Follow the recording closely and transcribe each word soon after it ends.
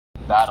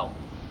battle.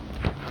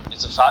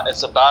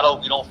 It's a battle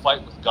we don't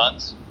fight with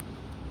guns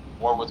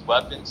or with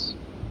weapons.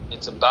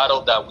 It's a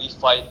battle that we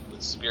fight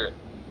with spirit.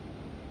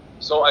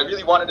 So I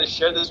really wanted to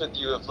share this with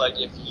you.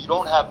 If you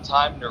don't have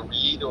time to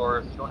read or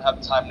if you don't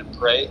have time to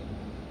pray,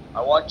 I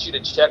want you to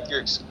check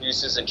your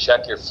excuses and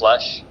check your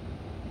flesh,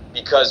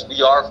 because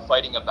we are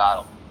fighting a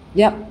battle.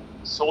 Yep.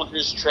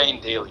 Soldiers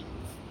train daily,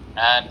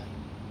 and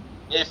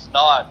if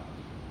not,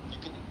 you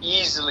can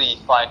easily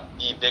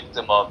be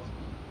victim of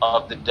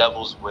the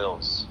devil's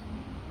wills.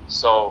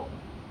 So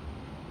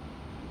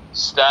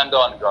stand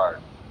on guard.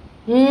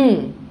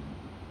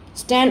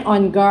 Stand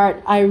on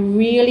guard. I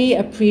really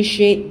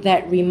appreciate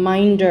that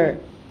reminder.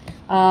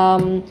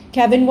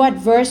 Kevin, what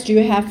verse do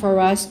you have for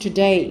us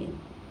today?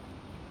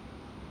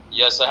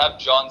 Yes, I have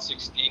John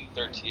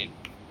 16:13.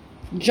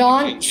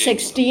 John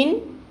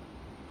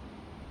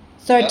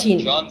 16:13.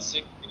 Yeah, John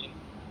 16.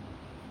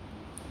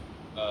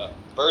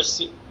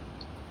 Verse.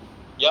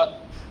 Yeah.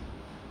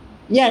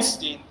 Yes.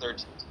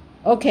 16:13.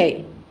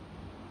 Okay.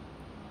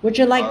 Would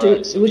you like All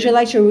right, so Would you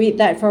like to read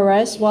that for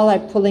us while I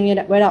pull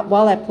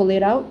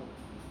it out?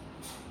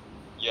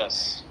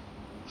 Yes.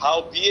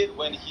 Howbeit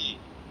when he,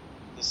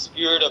 the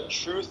Spirit of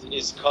truth,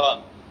 is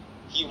come,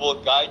 he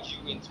will guide you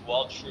into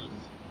all truth.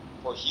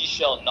 For he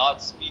shall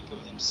not speak of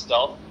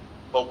himself,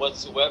 but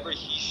whatsoever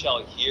he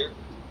shall hear,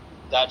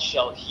 that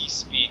shall he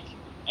speak,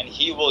 and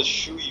he will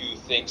shew you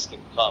things to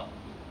come.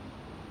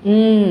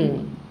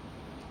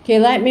 Okay,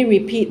 let me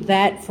repeat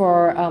that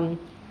for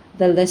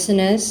the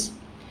listeners.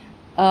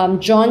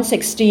 John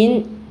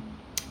 16,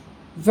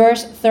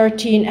 verse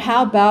 13.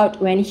 How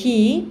about when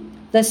he,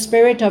 the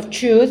Spirit of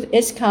truth,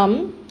 is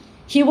come,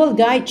 he will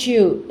guide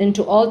you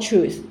into all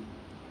truth.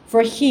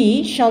 For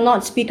he shall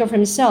not speak of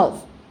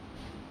himself,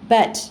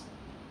 but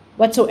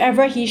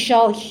whatsoever he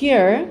shall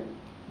hear,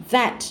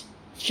 that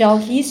shall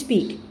he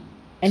speak,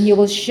 and he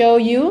will show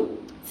you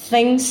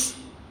things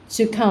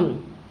to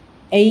come.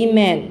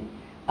 Amen.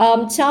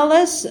 Tell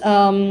us,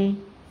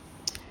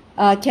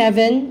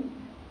 Kevin,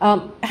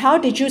 how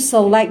did you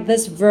select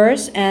this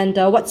verse, and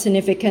what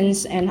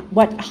significance and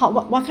what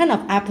kind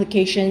of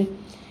application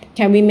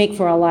can we make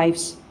for our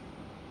lives?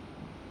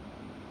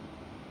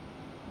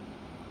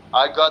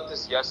 I got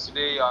this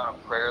yesterday on a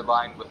prayer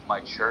line with my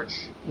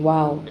church.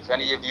 Wow. If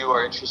any of you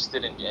are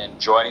interested in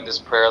joining this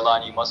prayer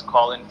line, you must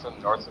call in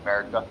from North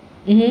America.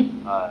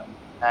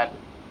 And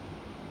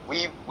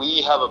we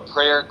have a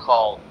prayer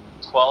called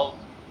 12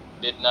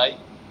 midnight,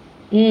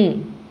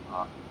 12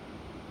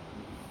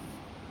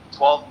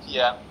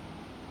 p.m.,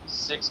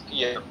 6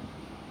 p.m.,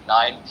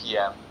 9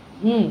 p.m.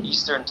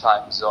 Eastern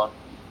time zone.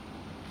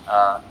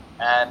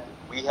 And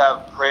we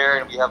have prayer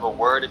and we have a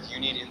word. If you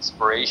need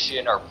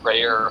inspiration or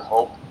prayer or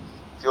hope,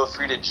 feel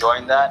free to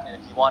join that.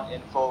 And if you want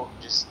info,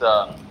 just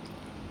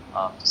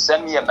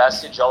send me a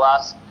message. I'll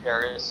ask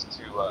Paris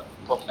to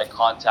put my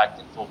contact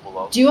info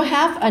below. Do you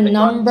have a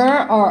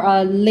number or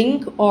a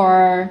link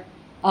or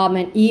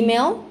an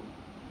email?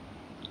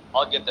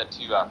 I'll get that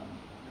to you after.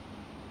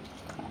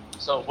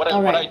 So what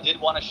I did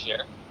want to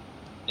share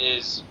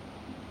is,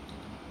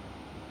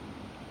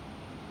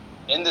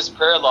 in this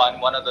prayer line,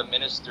 one of the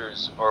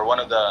ministers or one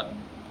of the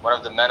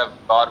men of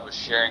God was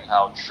sharing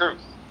how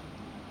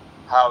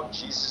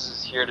Jesus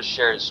is here to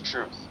share his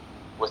truth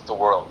with the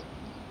world.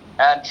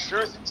 And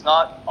truth is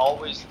not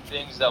always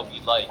things that we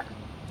like,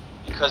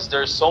 because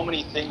there's so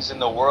many things in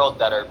the world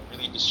that are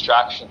really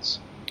distractions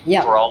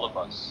for all of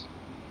us.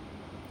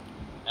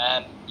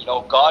 And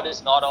God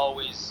is not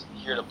always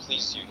here to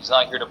please you. He's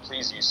not here to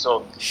please you.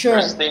 So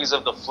there's things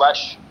of the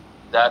flesh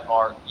that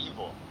are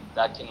evil,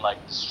 that can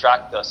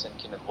distract us and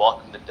can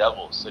welcome the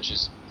devil, such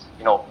as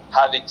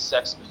having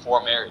sex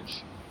before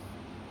marriage,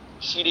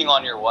 cheating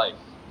on your wife,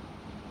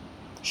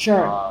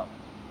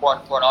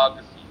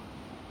 pornography,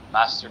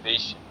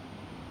 masturbation,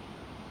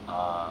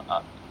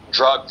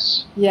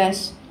 drugs,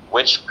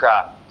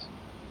 witchcraft,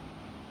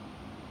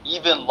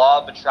 even law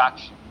of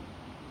attraction,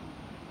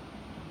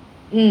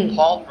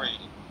 palm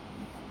reading,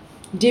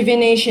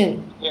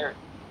 divination,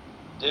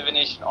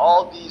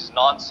 all these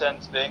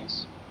nonsense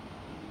things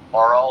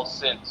are all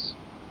sins,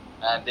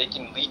 and they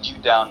can lead you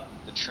down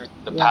the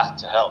path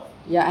to hell.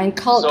 And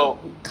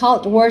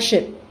cult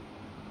worship.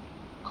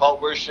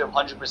 Cult worship,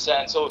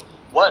 100%. So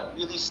what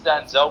really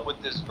stands out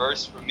with this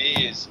verse for me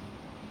is,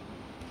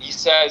 he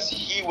says,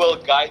 he will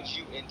guide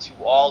you into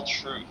all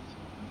truth.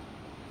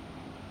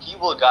 He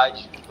will guide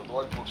you. The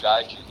Lord will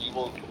guide you.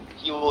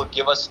 He will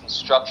give us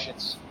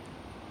instructions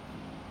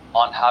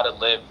on how to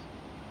live.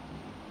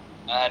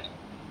 And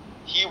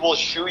he will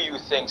show you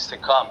things to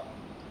come.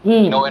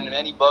 In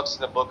many books,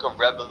 in the book of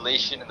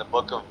Revelation, in the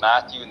book of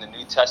Matthew, in the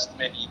New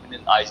Testament, even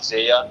in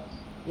Isaiah,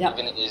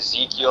 even in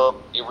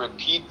Ezekiel, it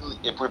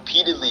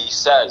repeatedly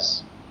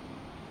says,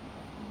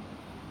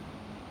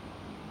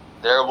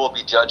 there will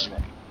be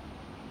judgment.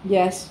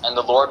 Yes. And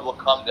the Lord will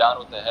come down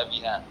with a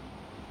heavy hand.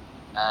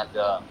 And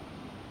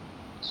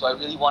so I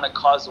really want to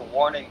cause a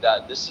warning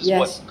that this is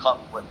what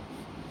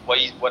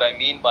I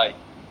mean by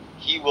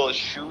he will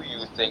show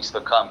you things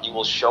to come. He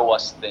will show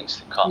us things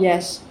to come.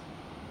 Yes.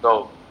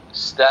 So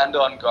stand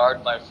on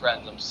guard, my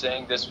friends. I'm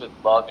saying this with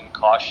love and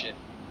caution.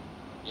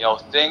 You know,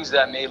 things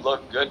that may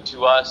look good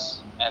to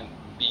us and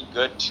be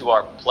good to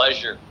our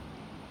pleasure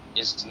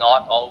is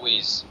not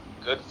always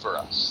good for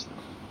us,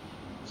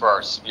 for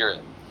our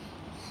spirit.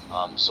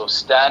 So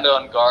stand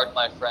on guard,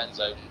 my friends.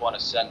 I want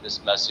to send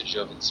this message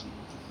of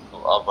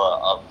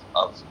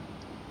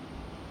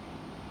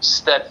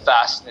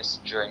steadfastness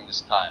during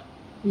this time.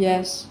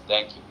 Yes.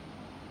 Thank you.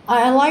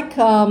 I like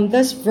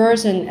this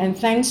verse, and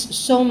thanks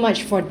so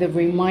much for the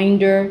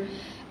reminder,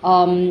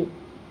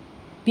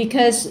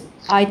 because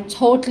I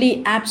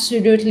totally,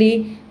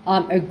 absolutely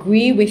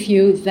agree with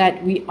you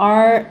that we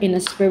are in a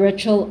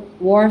spiritual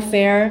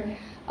warfare.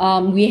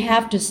 We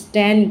have to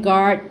stand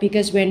guard,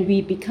 because when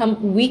we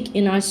become weak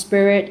in our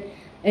spirit,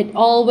 it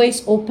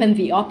always opens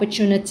the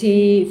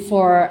opportunity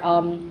for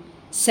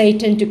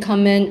Satan to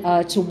come in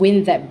to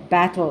win that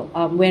battle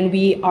when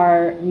we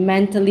are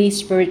mentally,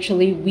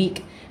 spiritually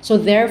weak. So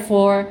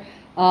therefore,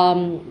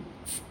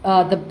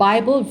 the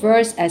Bible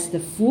verse as the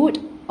food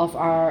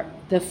or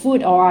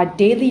our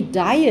daily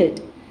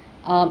diet,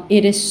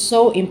 it is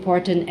so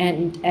important,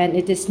 and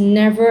it is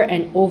never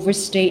an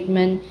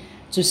overstatement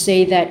to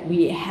say that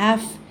we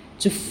have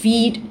to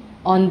feed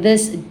on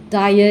this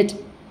diet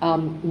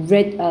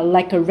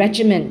like a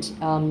regiment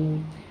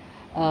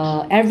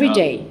every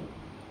day.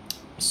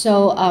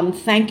 So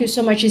thank you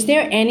so much. Is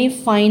there any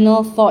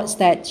final thoughts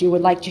that you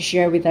would like to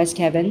share with us,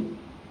 Kevin?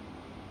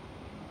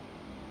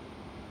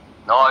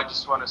 No, I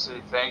just want to say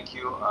thank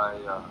you.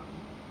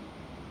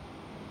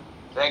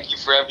 Thank you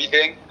for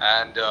everything,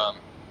 and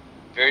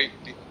very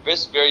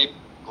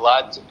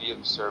glad to be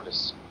of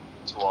service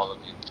to all of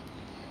you.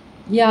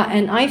 Yeah,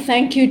 and I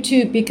thank you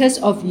too, because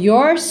of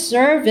your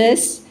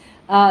service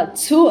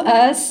to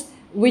us,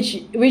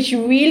 which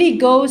really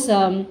goes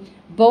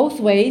both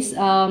ways.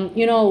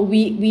 You know,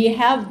 we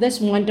have this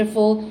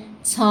wonderful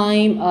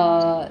time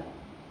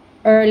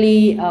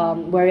early,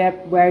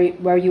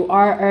 where you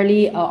are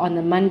early on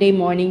a Monday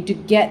morning, to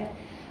get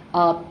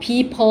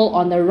people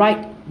on the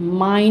right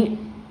mind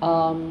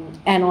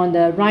and on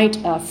the right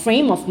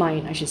frame of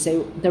mind, I should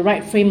say, the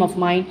right frame of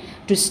mind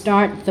to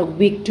start the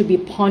week, to be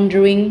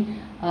pondering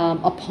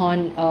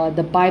upon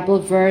the Bible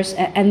verse,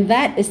 and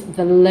that is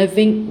the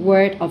living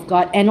Word of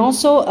God. And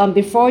also,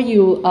 before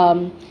you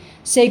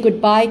say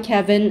goodbye,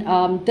 Kevin,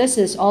 this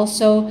is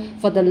also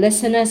for the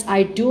listeners.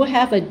 I do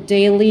have a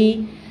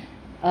daily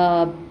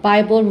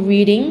Bible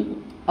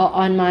reading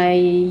on my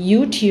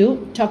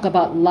YouTube, Talk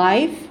About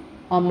Life,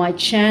 on my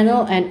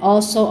channel, and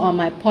also on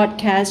my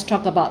podcast,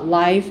 Talk About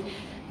Life,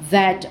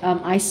 that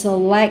I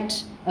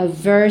select a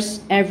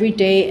verse every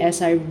day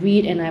as I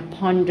read and I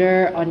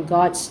ponder on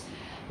God's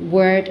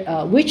Word,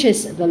 which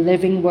is the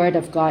living Word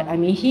of God. I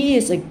mean, He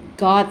is a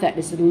God that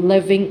is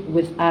living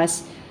with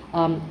us,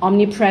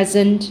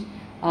 omnipresent,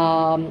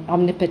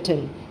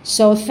 omnipotent.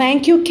 So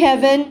thank you,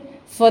 Kevin,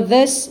 for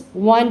this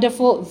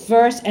wonderful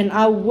verse, and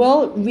I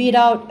will read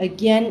out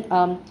again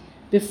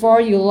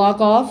before you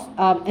log off,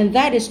 and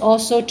that is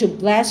also to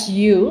bless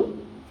you.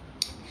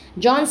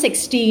 John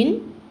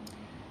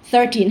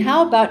 16:13.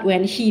 How about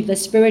when He, the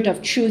Spirit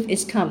of truth,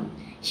 is come?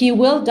 He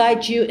will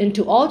guide you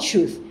into all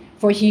truth,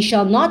 for He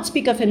shall not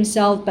speak of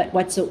Himself, but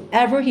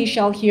whatsoever He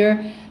shall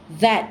hear,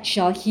 that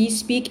shall He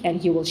speak,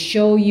 and He will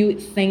show you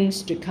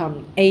things to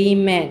come.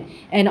 Amen.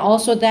 And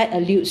also that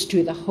alludes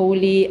to the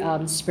Holy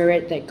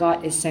Spirit that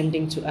God is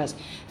sending to us.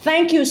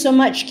 Thank you so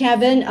much,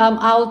 Kevin.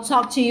 I'll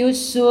talk to you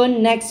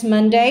soon next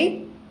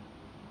Monday.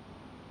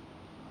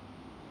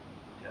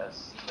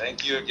 Yes.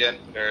 Thank you again,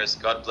 Paris.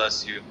 God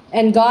bless you.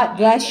 And God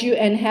bless you,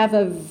 and have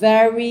a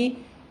very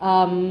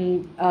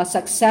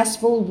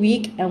successful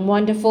week and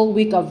wonderful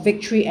week of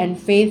victory and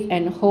faith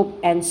and hope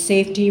and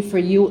safety for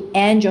you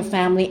and your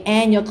family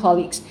and your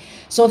colleagues.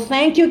 So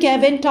thank you,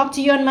 Kevin. Talk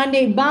to you on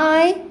Monday.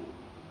 Bye.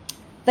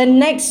 The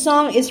next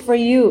song is for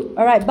you.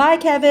 All right. Bye,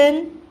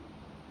 Kevin.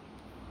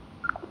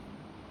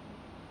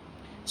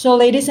 So,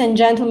 ladies and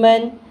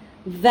gentlemen,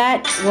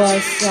 that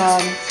was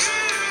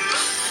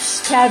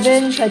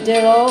Kevin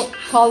Padillo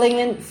calling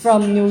in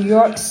from New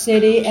York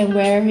City, and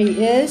where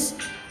he is,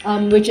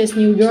 which is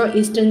New York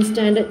Eastern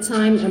Standard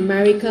Time,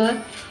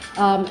 America,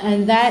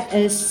 and that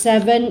is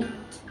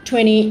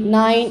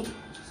 7:29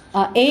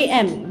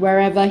 a.m.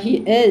 wherever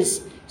he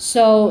is.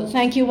 So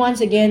thank you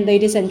once again,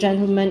 ladies and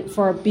gentlemen,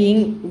 for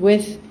being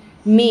with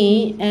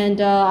me,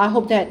 and I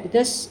hope that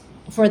this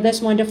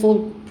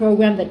wonderful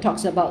program that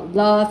talks about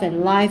love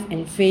and life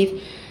and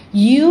faith,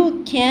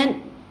 you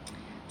can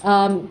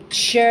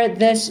share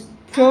this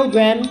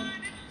program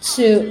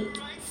to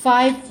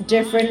 5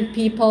 different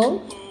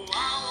people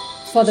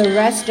for the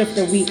rest of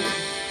the week,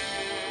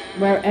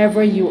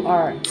 wherever you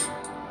are.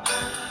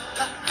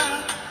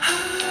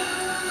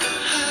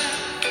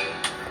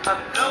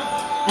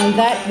 And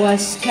that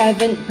was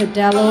Kevin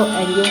Padillo,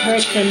 and you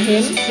heard from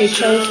him. He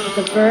chose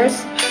the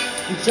verse,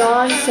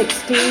 John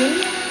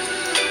 16,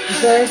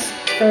 verse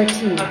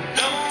 13.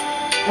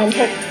 And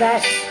hope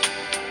that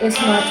is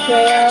my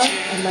prayer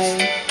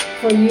and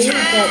for you,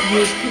 that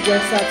you keep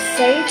yourself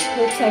safe,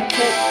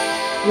 protected,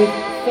 with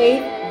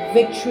faith,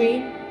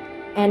 victory,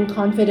 and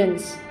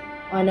confidence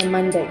on a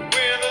Monday. With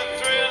a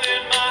thrill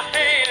in my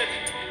head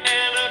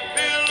and a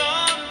pill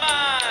on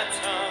my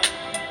tongue,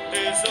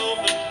 there's all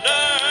the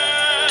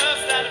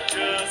nerves that have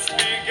just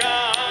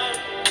begun.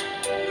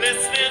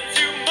 Listening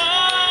to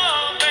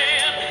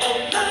Marvin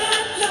all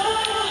night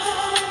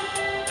long.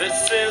 This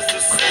is the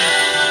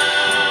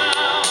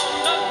sound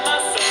of my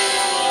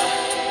soul.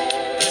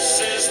 This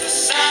is the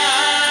sound.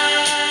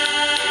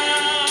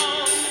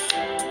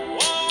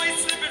 Always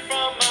slipping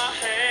from my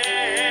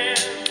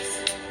hands.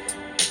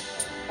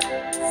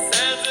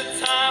 Says a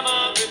time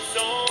of its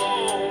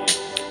own.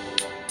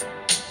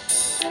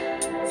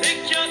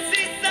 Take your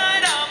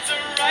seaside arms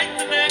and write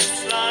the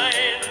next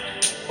line.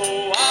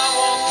 Oh, I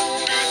want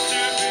the truth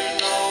to be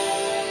known.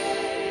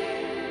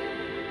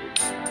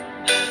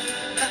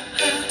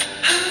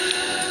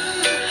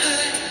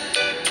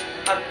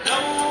 I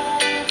know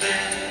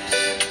this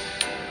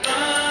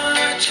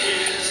much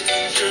is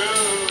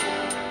true.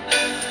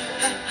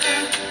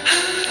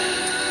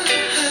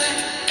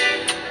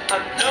 I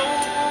know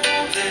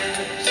this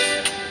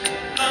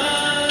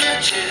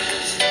much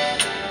is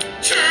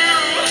true.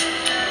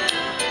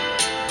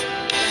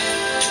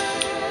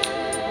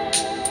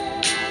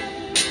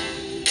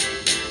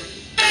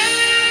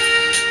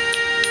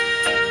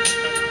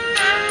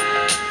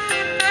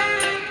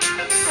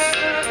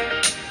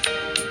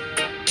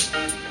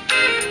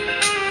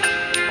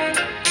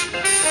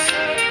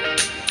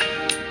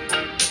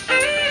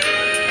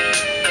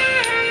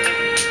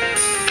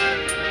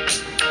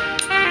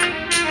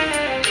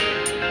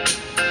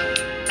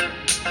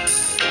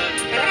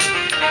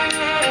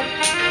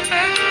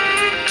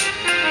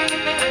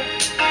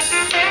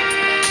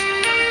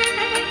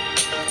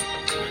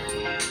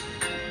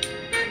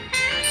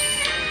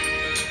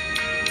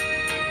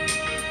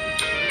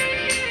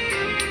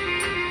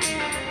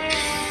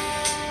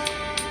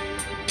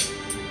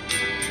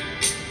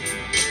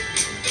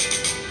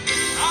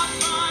 I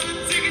found a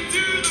ticket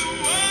to the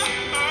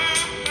world,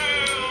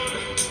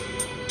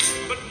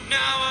 but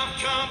now I've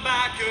come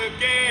back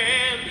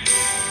again.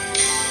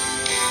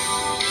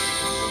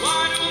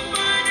 Why do I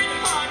find it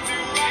hard to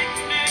write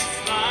the next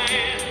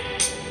line?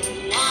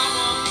 Oh, I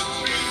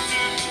want the truth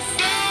to be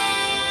said.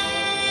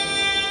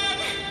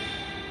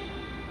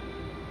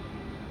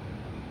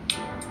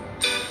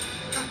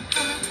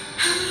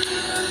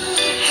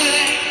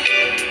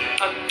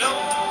 I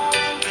know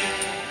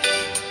this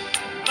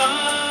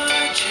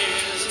much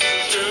is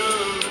true.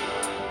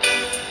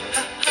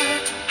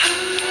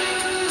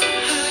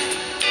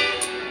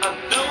 I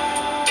know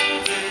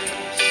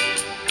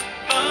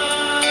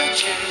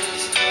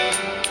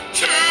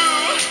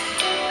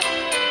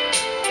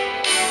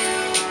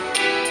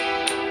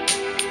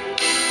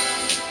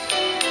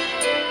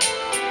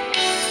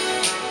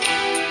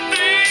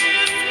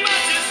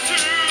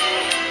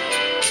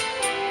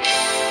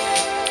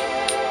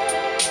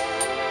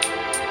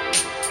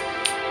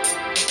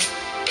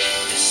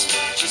this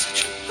much is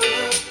true.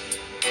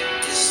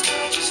 This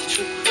much is true. This much is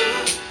true.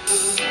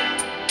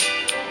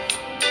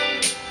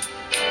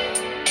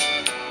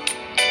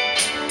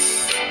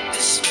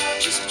 This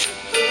much is true.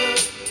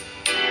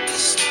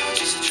 This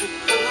much is true.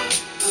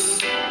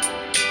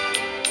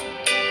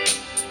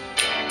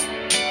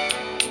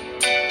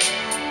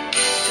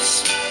 This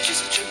much is true. This much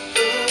is true.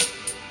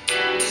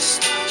 This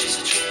much is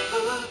true.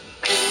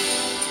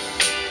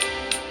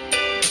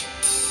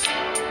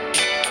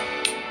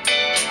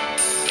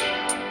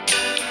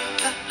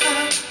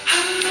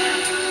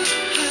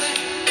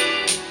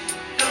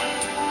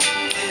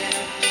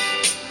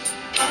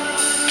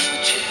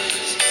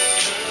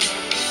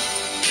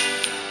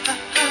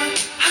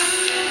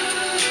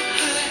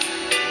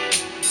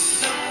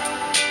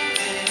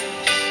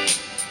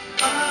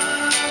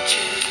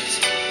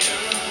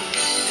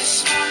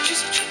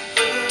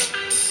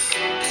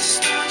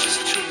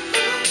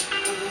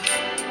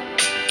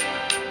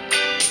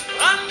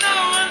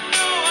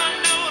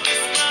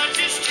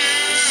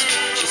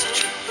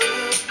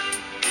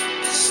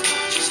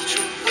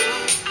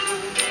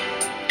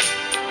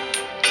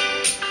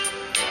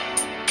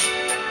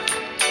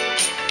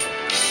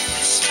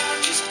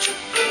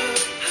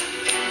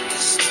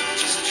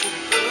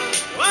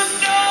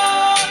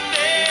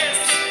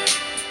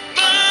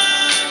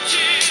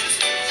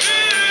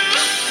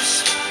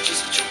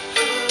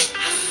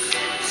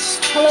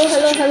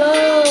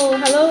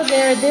 Hello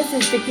there. This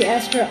is Vicky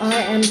Esther.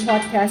 I am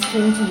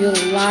podcasting to you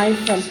live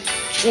from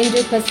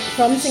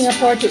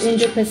Singapore to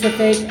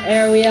Indo-Pacific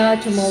area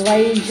to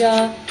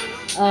Malaysia,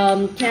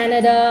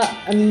 Canada,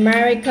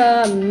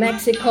 America,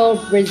 Mexico,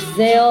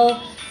 Brazil.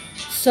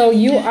 So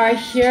you are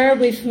here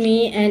with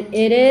me, and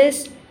it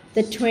is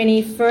the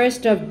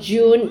 21st of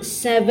June,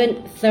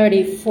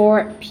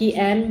 7:34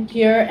 p.m.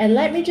 here. And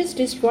let me just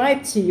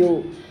describe to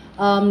you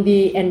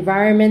the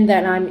environment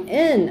that I'm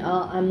in.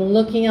 I'm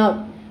looking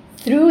out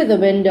through the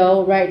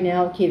window right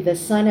now. Okay, the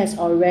sun has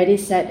already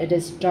set. It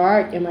is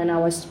dark, and when I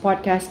was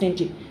podcasting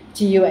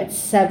to you at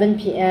 7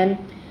 p.m.,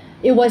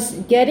 it was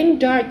getting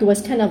dark. It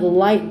was kind of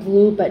light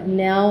blue, but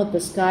now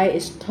the sky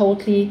is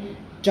totally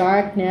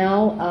dark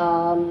now.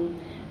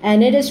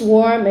 And it is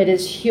warm, it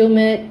is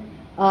humid,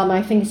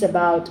 I think it's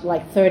about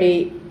like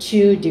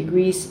 32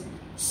 degrees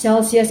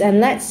Celsius. And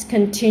let's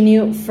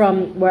continue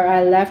from where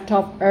I left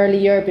off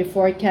earlier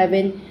before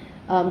Kevin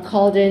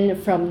called in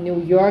from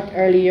New York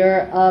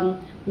earlier.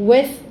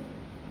 With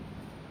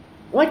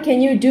what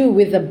can you do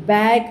with a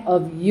bag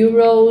of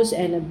euros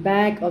and a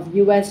bag of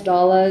US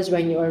dollars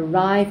when you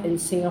arrive in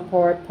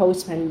Singapore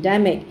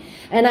post-pandemic?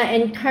 And I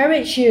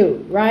encourage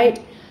you, right?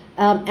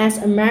 As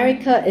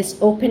America is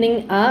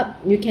opening up,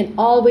 you can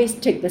always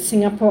take the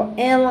Singapore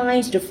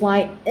Airlines to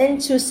fly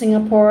into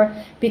Singapore,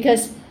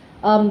 because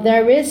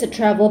there is a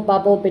travel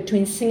bubble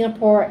between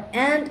Singapore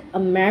and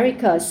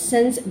America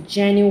since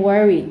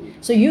January.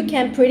 So you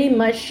can pretty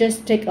much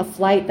just take a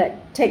flight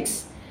that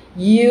takes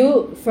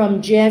you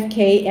from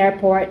JFK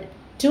Airport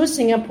to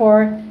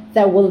Singapore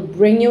that will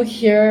bring you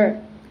here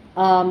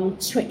in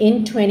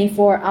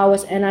 24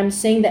 hours. And I'm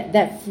saying that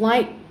that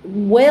flight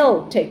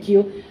will take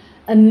you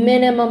a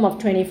minimum of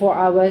 24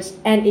 hours.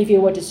 And if you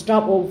were to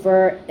stop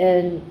over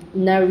in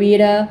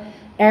Narita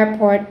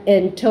Airport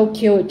in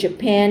Tokyo,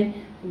 Japan,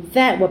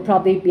 that would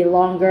probably be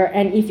longer.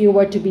 And if you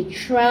were to be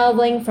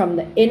traveling from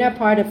the inner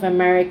part of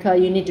America,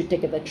 you need to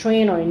take the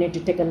train or you need to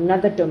take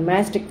another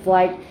domestic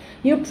flight.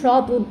 You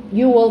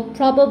will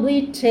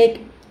probably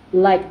take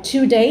like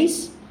 2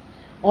 days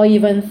or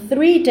even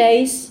 3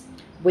 days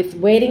with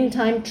waiting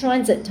time,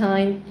 transit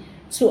time,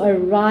 to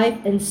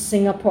arrive in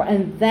Singapore.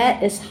 And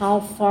that is how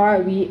far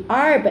we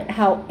are. But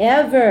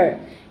however,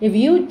 if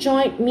you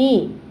join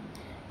me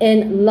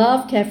in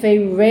Love Cafe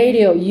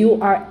Radio, you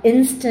are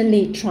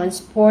instantly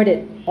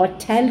transported or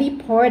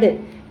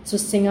teleported to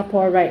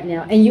Singapore right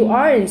now. And you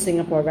are in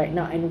Singapore right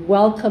now. And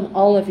welcome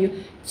all of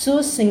you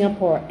to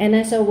Singapore. And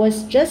as I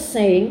was just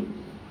saying,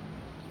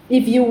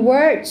 if you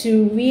were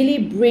to really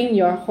bring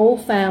your whole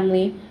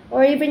family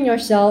or even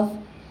yourself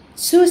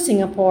to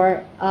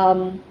Singapore,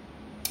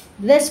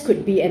 this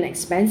could be an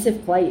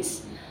expensive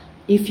place.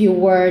 If you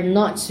were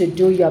not to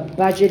do your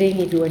budgeting,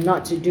 if you were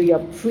not to do your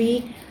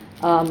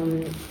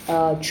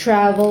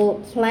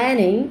travel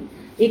planning,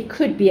 it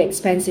could be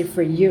expensive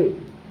for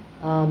you.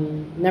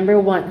 Number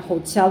one,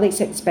 hotel is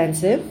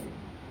expensive.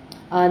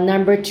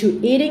 Number two,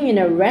 eating in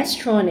a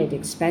restaurant is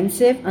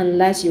expensive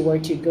unless you were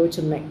to go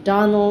to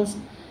McDonald's.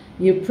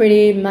 You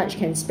pretty much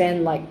can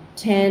spend like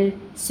 10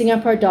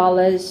 Singapore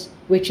dollars,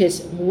 which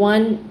is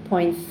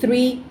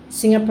 1.3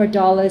 Singapore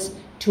dollars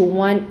to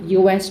 1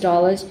 US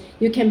dollars.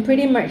 You can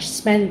pretty much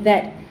spend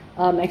that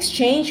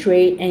exchange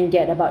rate and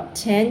get about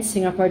 10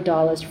 Singapore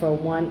dollars for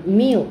one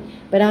meal.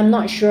 But I'm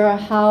not sure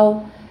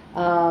how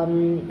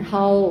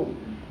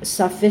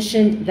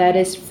sufficient that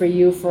is for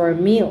you for a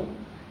meal.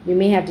 You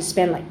may have to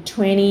spend like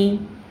 20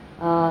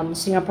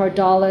 Singapore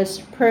dollars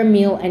per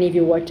meal, and if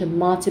you were to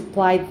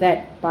multiply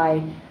that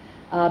by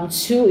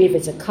 2 if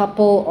it's a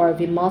couple, or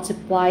if you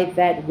multiply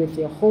that with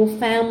your whole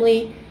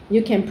family,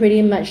 you can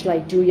pretty much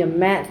like do your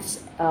maths.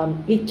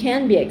 It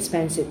can be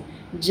expensive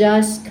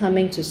just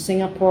coming to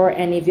Singapore.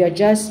 And if you're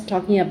just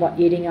talking about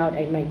eating out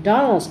at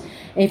McDonald's,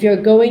 if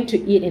you're going to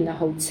eat in a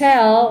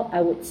hotel,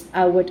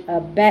 I would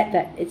bet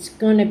that it's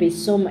going to be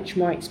so much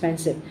more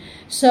expensive.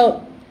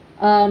 So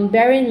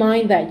bear in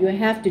mind that you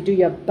have to do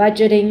your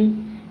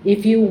budgeting.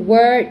 If you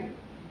were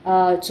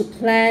to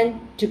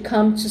plan to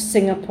come to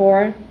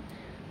Singapore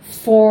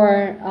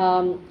for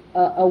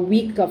a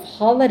week of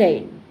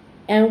holiday,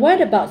 and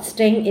what about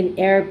staying in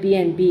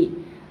Airbnb?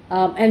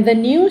 And the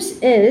news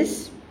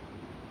is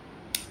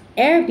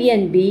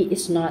Airbnb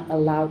is not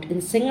allowed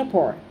in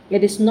Singapore.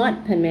 It is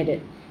not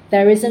permitted.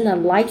 There isn't a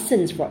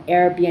license for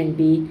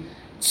Airbnb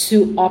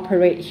to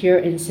operate here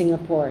in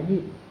Singapore.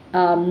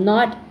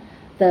 Not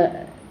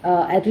the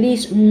at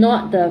least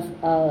not the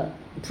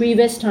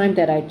previous time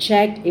that I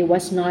checked, it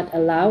was not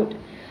allowed.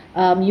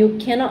 You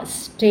cannot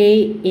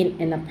stay in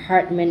an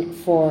apartment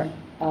for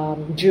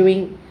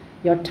during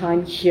your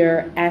time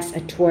here as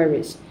a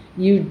tourist.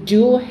 You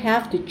do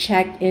have to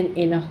check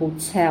in a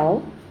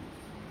hotel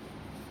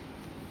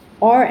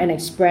or an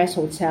express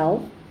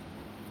hotel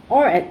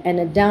or in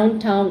a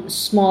downtown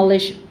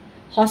smallish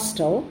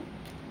hostel.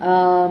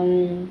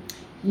 You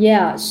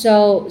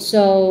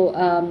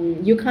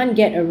can't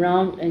get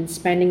around and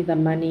spending the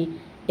money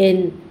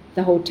in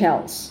the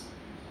hotels.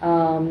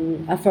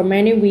 For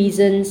many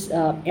reasons,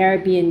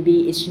 Airbnb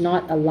is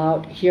not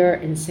allowed here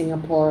in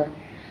Singapore.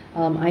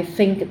 I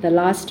think the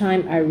last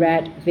time I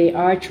read, they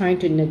are trying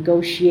to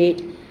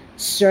negotiate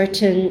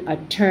certain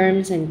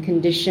terms and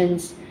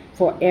conditions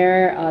for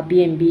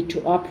Airbnb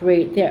to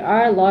operate. There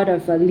are a lot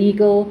of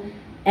legal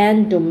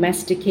and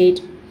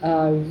domesticate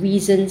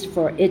reasons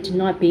for it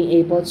not being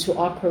able to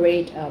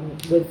operate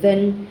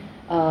within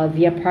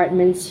the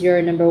apartments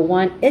here. Number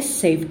one is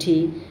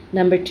safety.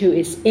 Number two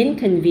is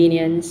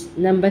inconvenience.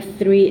 Number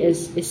three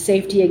is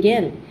safety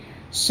again.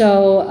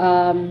 So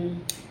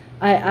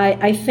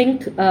I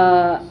think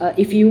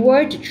if you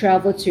were to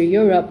travel to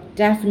Europe,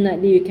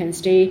 definitely you can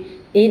stay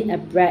in a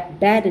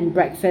bed and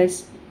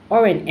breakfast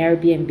or an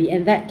Airbnb,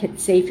 and that could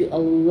save you a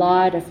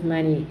lot of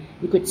money.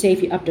 It could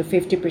save you up to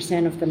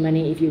 50% of the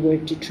money if you were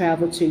to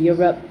travel to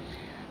Europe.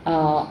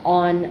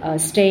 on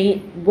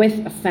staying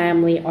with a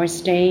family or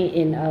staying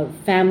in a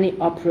family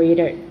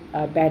operated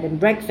bed and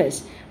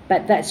breakfast.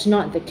 But that's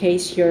not the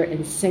case here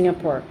in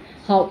Singapore.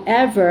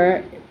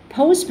 However,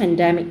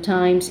 post-pandemic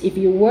times, if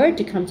you were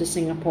to come to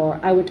Singapore,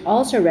 I would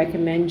also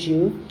recommend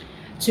you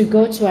to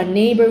go to our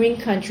neighboring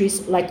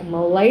countries like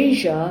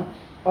Malaysia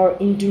or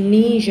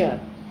Indonesia.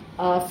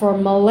 For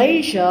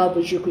Malaysia,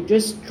 which you could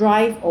just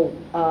drive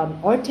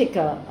or take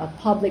a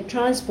public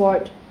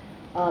transport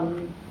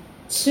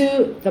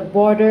to the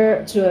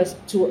border, to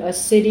a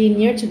city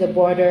near to the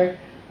border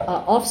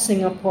of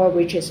Singapore,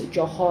 which is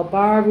Johor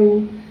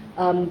Bahru.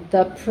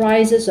 The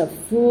prices of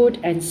food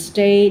and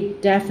stay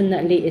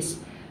definitely is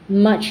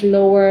much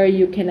lower.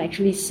 You can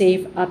actually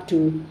save up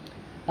to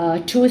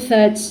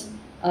 2/3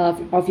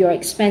 of your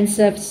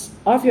expenses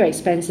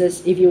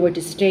if you were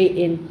to stay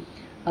in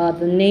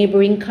the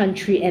neighboring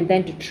country and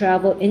then to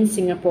travel in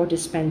Singapore to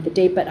spend the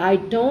day. But I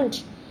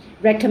don't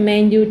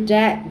recommend you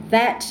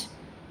that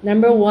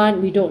number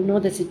one, we don't know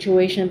the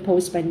situation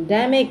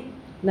post-pandemic.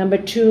 Number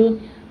two,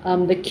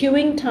 the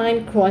queuing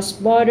time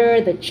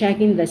cross-border, the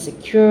checking, the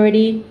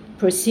security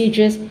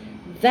procedures,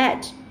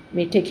 that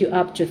may take you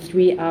up to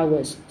 3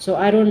 hours. So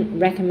I don't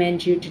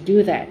recommend you to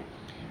do that.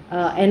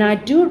 And I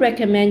do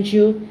recommend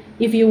you,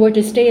 if you were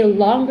to stay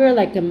longer,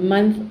 like a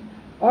month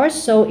or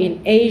so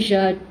in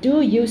Asia, do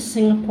use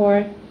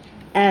Singapore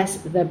as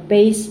the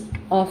base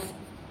of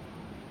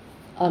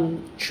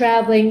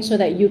traveling, so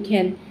that you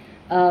can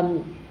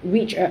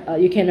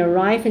you can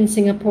arrive in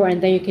Singapore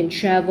and then you can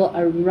travel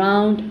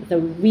around the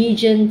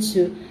region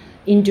to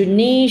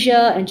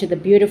Indonesia and to the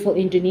beautiful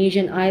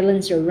Indonesian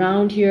islands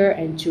around here,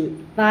 and to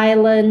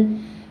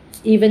Thailand,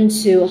 even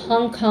to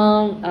Hong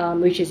Kong,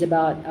 which is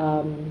about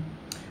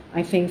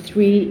I think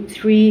 3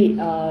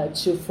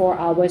 to 4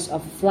 hours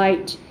of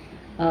flight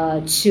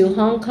to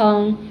Hong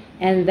Kong,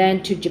 and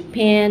then to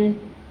Japan,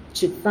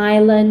 to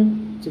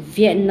Thailand, to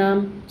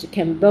Vietnam, to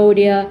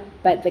Cambodia.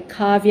 But the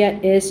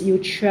caveat is you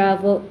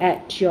travel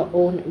at your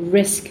own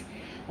risk.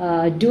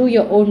 Do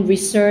your own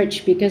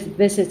research, because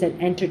this is an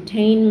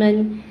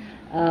entertainment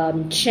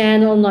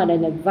channel, not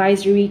an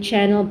advisory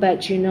channel.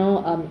 But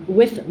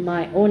with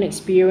my own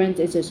experience,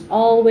 it is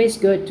always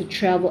good to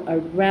travel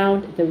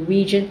around the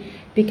region,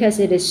 because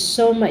it is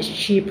so much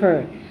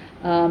cheaper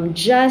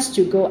just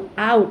to go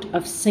out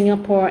of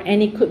Singapore.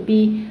 And it could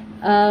be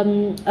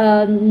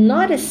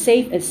not as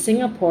safe as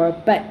Singapore,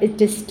 but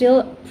it is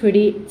still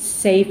pretty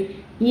safe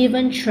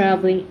even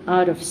traveling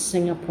out of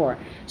Singapore.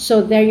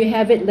 So there you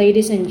have it,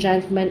 ladies and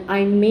gentlemen.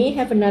 I may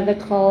have another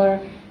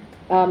caller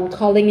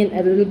calling in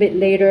a little bit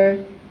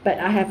later, but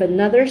I have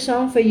another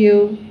song for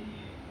you.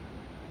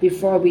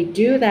 Before we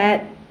do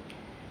that,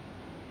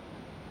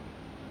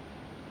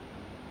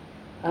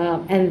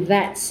 and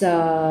that's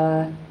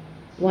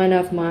one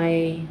of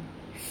my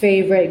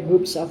favorite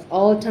groups of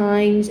all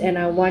times, and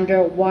I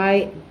wonder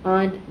why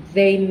aren't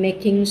they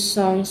making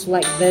songs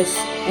like this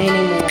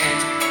anymore.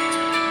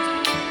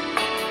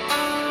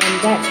 And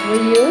that's for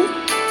you,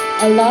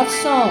 a love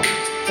song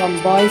from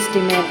Boys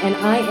Demand. And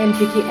I am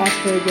Vicky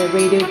Astor, your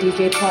radio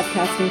DJ,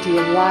 podcasting to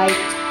you live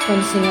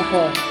from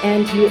Singapore.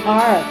 And you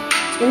are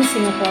in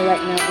Singapore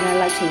right now, and I'd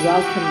like to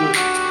welcome you.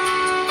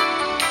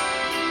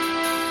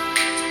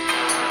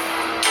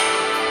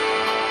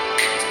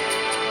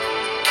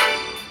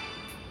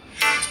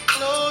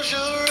 Close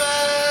your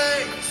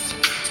eyes,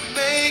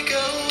 make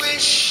a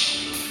wish,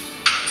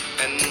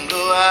 and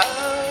blow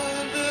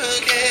out the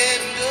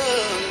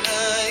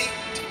candlelight.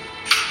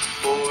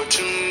 For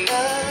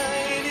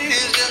tonight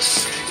is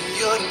just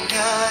your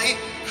night.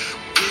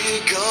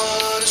 We're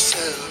gonna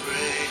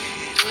celebrate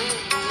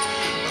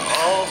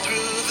all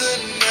through the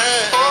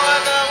night. Pour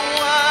the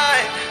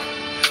wine,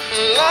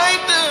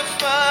 light the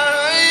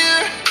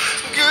fire.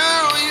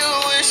 Girl, your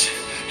wish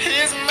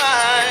is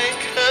my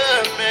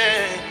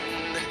command.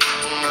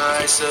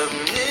 I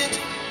submit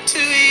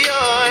to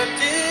your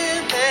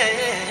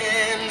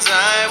demands.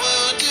 I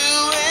will do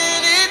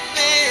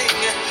anything.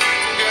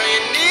 Girl,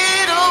 you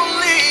need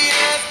only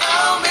ask.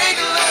 I'll make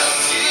love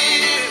to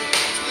you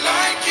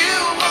like you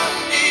want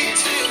me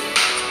to,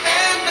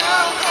 and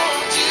I'll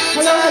hold you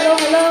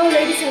Hello,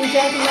 ladies and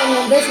gentlemen,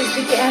 and this is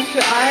Vicky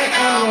Astor. I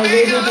am a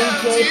radio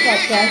DJ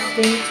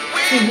podcasting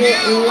to you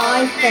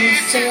live from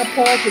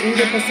Singapore to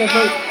Indo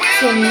Pacific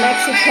to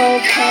Mexico,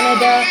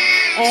 Canada,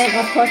 and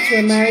of course to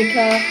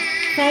America.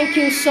 Thank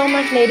you so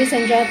much, ladies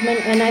and gentlemen.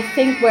 And I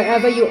think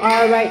wherever you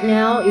are right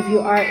now, if you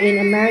are in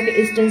America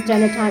Eastern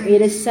Standard Time,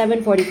 it is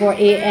 7:44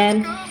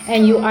 a.m.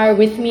 and you are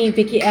with me,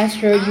 Vicky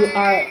Astor. You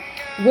are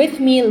with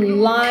me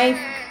live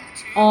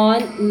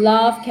on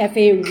Love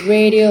Cafe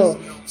Radio.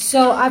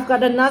 So I've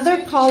got another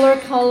caller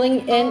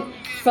calling in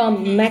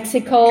from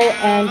Mexico,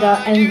 and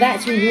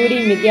that's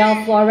Rudy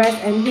Miguel Flores,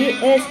 and he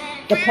is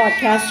the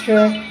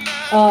podcaster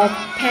of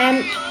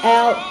Pam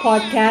L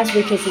Podcast,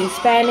 which is in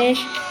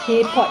Spanish.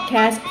 He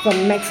podcasts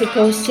from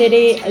Mexico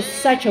City.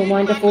 Such a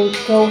wonderful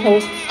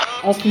co-host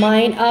of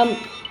mine.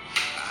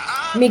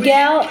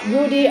 Miguel,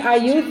 Rudy, are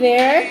you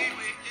there?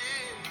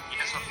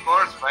 Yes, of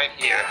course, right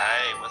here.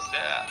 Hi, what's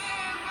that?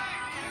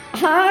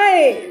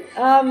 Hi,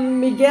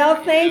 Miguel.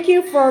 Thank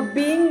you for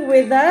being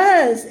with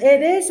us.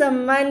 It is a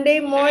Monday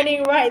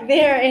morning right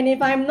there, and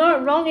if I'm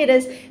not wrong, it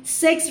is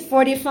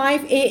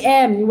 6:45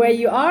 a.m. where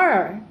you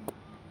are.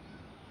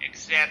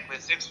 Exactly,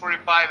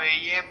 6:45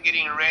 a.m.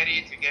 Getting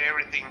ready to get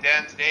everything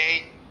done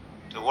today.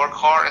 To work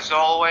hard as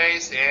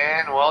always,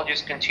 and well,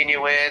 just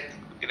continue with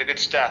the good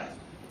stuff.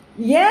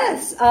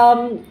 Yes,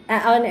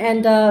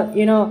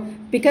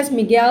 because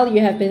Miguel, you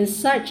have been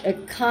such a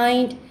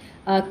kind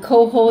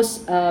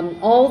co-host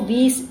all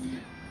these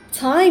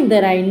time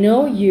that I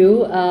know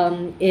you,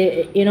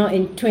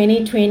 in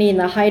 2020, in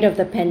the height of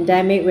the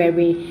pandemic, where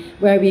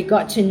we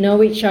got to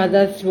know each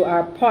other through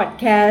our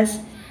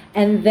podcast,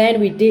 and then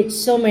we did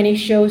so many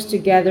shows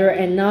together,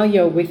 and now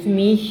you're with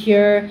me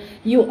here.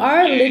 You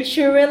are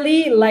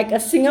literally like a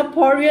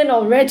Singaporean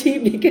already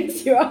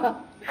because you are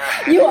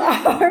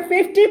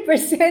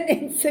 50%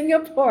 in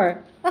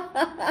Singapore.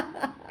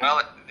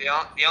 Well,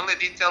 the only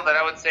detail that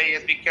I would say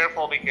is be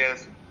careful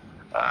because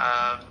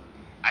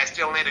I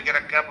still need to get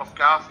a cup of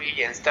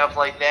coffee and stuff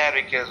like that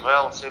because,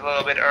 well, it's a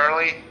little bit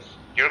early.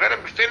 You're going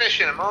to be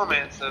finished in a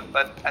moment,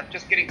 but I'm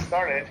just getting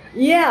started.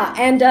 Yeah,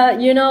 and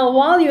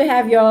while you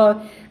have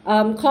your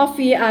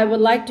coffee, I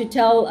would like to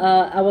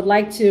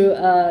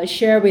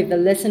share with the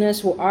listeners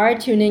who are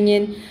tuning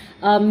in.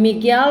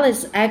 Miguel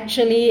is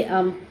actually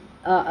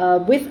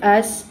with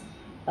us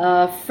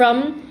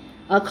from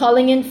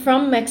calling in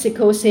from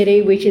Mexico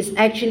City, which is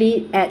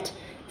actually at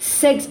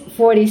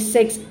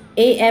 6:46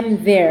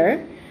 a.m.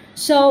 there.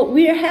 So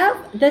we have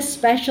this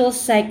special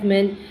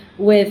segment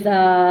with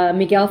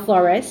Miguel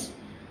Flores.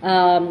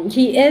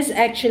 He is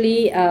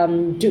actually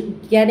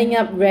getting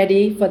up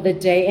ready for the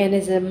day, and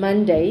it's a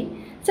Monday.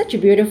 Such a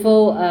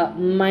beautiful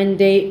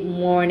Monday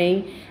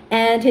morning.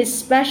 And his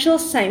special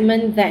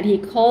segment that he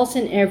calls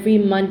in every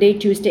Monday,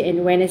 Tuesday,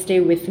 and Wednesday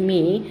with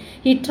me,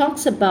 he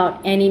talks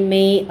about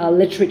anime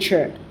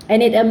literature.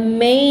 And it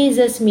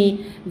amazes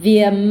me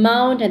the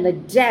amount and the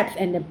depth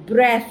and the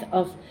breadth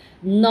of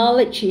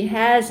knowledge he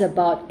has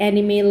about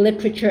anime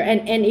literature.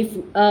 And if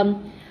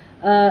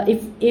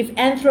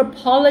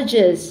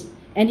anthropologists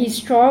and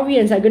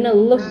historians are gonna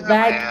look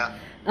back,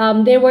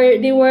 they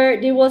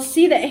will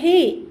see that,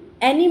 hey,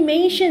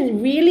 animation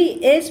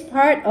really is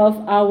part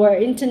of our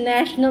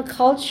international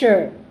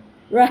culture,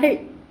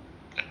 right?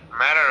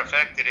 Matter of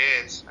fact, it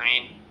is. I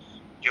mean,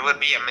 you would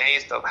be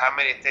amazed of how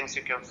many things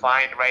you can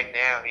find right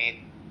now. I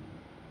mean,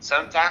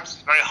 sometimes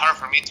it's very hard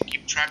for me to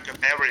keep track of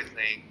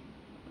everything.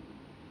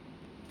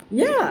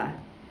 Yeah,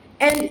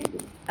 and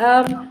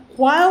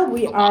while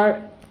we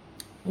are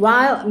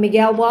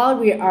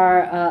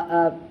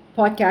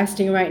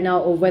podcasting right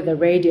now over the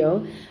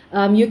radio,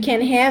 you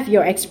can have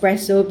your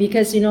espresso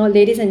because,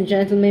 ladies and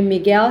gentlemen,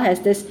 Miguel has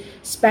this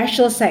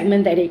special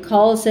segment that he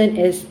calls in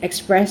is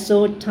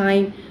Espresso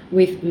Time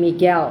with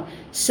Miguel.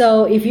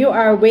 So if you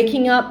are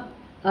waking up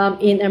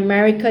in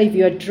America, if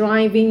you're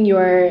driving,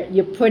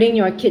 you're putting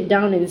your kid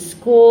down in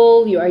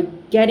school, you are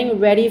getting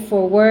ready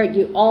for work,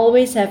 you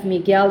always have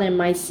Miguel and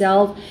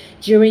myself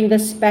during the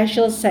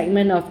special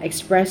segment of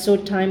Espresso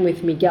Time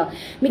with Miguel.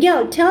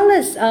 Miguel, tell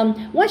us,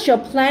 what's your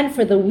plan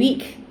for the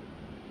week?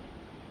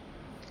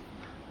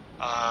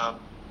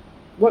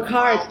 Work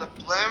hard. Well, the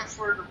plan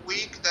for the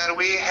week that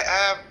we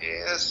have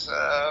is,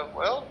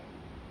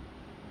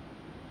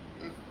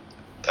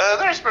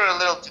 there's very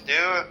little to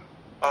do,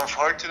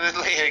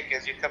 unfortunately,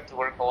 because you have to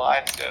work a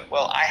lot. So,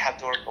 I have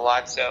to work a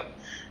lot, so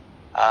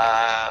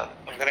I'm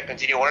gonna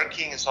continue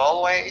working as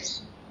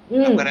always.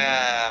 I'm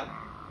gonna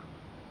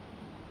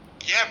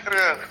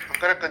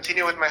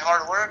continue with my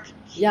hard work,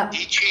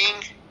 teaching,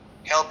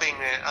 helping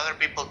other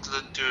people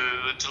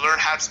to learn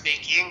how to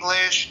speak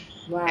English.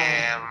 Wow.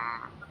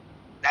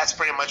 That's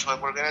pretty much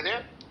what we're gonna do.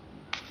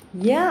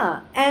 Yeah,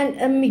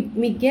 and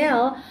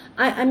Miguel,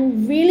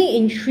 I'm really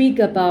intrigued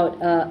about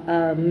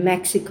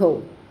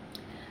Mexico.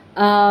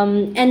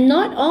 And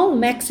not all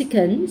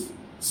Mexicans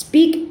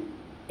speak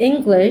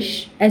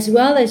English as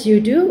well as you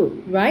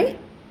do, right?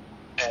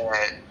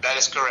 That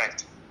is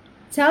correct.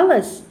 Tell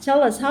us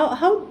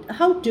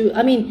how do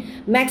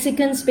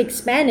Mexicans speak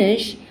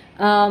Spanish,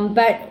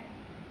 but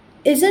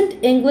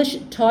isn't English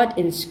taught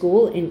in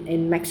school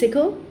in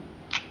Mexico?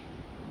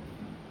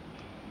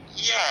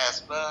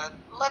 Yes, but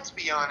let's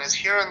be honest.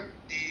 Here in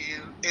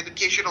the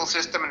educational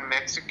system in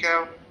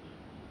Mexico,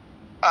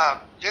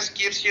 just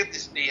gives you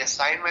the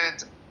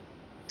assignment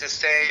to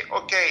say,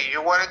 okay,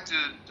 you wanted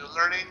to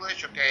learn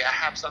English. Okay, I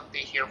have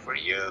something here for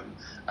you.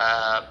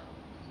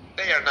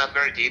 They are not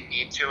very deep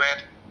into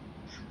it.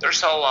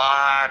 There's a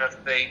lot of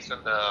things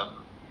on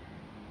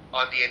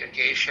the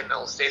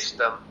educational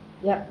system,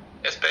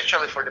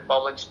 especially for the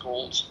public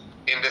schools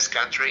in this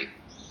country,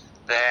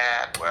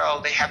 that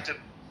they have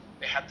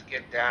to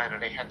get done or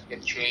they have to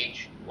get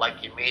changed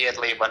like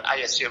immediately. But I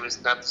assume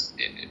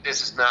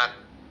this is not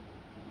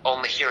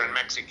only here in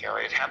Mexico.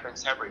 It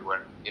happens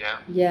everywhere,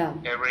 Yeah.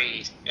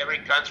 Every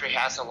country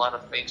has a lot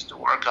of things to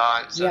work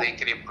on so they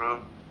can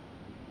improve.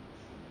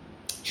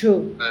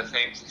 True. The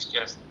things is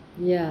just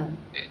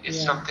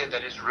it's something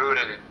that is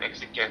rooted in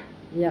Mexican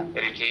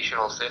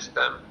educational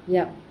system.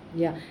 Yeah.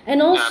 Yeah,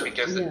 and also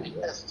because yeah.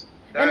 yes,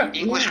 there are And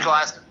English yeah.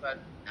 classes, but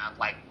not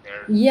like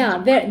they're Yeah,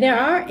 there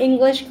are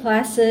English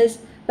classes,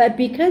 but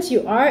because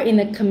you are in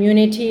a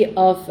community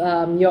of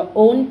your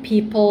own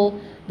people,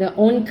 the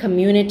own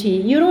community,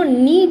 you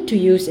don't need to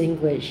use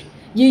English.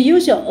 You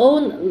use your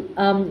own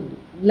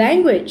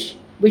language,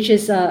 which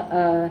is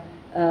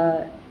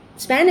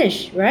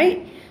Spanish,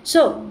 right?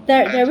 So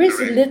there that's is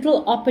correct.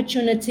 little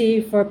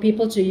opportunity for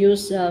people to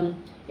use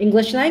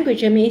English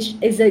language. I mean,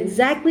 it's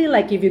exactly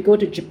like if you go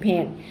to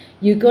Japan,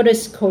 you go to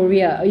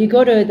Korea, or you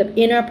go to the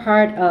inner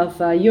part of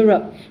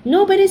Europe.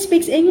 Nobody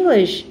speaks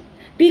English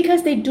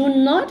because they do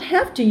not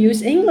have to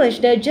use English.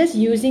 They're just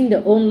using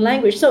their own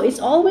language. So it's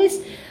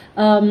always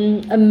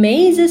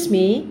amazes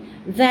me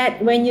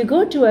that when you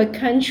go to a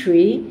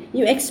country,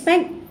 you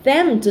expect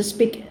them to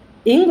speak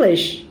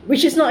English,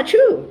 which is not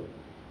true,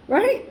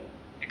 right?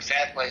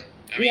 Exactly.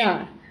 I mean,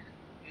 Yeah.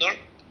 no,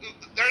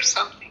 there's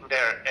something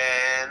there,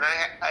 and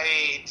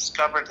I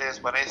discovered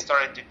this when I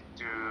started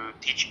to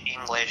teach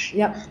English,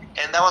 Yep.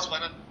 and that was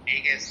one of the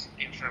biggest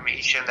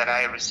information that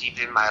I received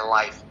in my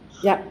life.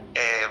 Yep.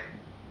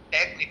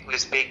 Technically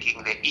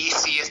speaking, the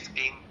easiest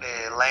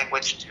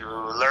language to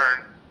learn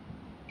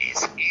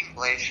is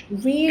English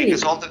Really?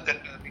 because all the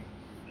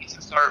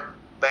pieces are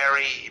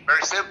very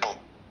very simple.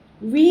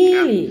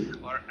 Really?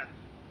 Or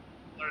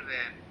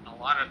than a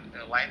lot of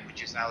the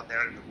languages out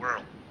there in the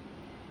world.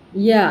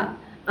 Yeah,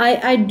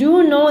 I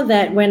do know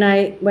that when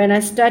I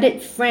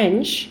studied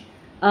French,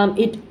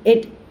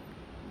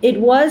 it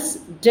was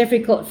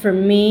difficult for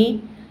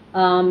me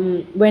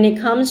when it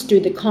comes to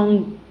the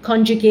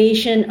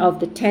conjugation of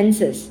the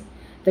tenses,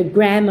 the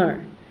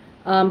grammar,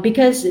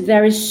 because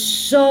there is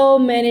so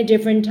many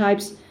different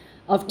types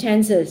of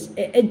tenses.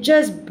 It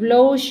just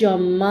blows your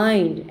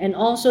mind, and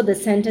also the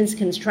sentence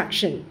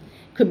construction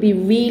could be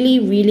really,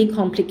 really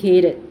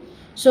complicated.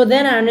 So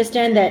then I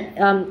understand that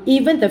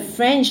even the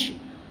French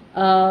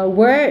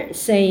were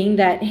saying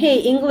that, hey,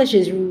 English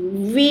is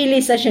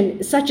really such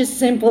a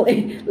simple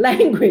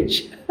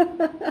language.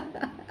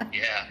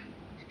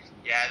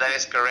 Yeah, that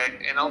is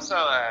correct. And also,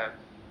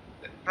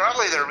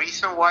 probably the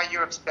reason why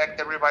you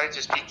expect everybody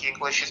to speak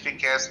English is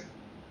because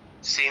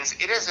since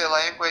it is a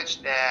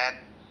language that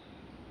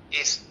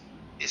is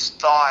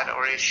taught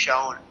or is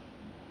shown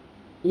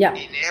Yeah,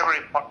 in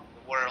every part of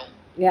the world,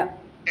 yeah,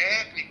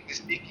 technically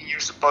speaking, you're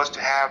supposed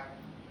to have.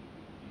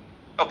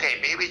 Okay,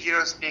 maybe you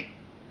don't speak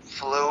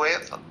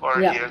fluid or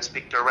Yeah. you don't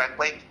speak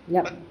directly,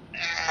 yeah, but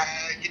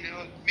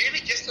maybe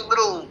just a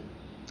little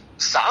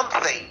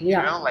something,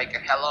 Yeah. like a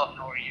hello,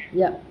 how are you?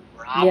 yeah,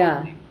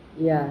 Probably.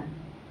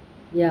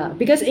 yeah.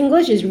 Because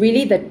English is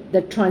really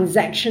the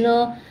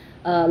transactional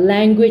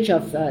language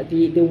of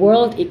the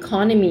world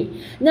economy.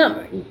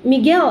 Now,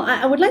 Miguel,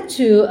 I would like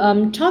to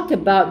talk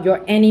about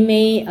your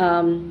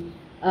anime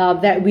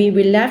that we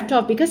left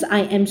off, because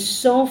I am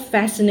so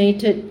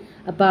fascinated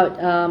about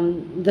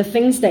the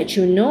things that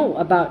you know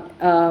about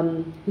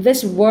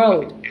this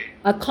world,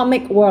 a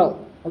comic world.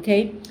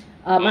 Okay,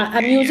 I'm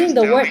Okay, using yes,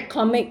 the tell word me.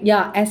 comic,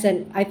 yeah, as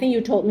an. I think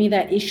you told me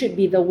that it should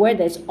be the word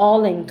that's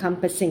all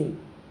encompassing,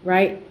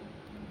 right?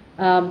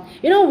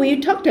 We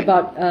talked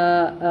about.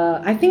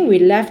 I think we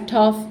left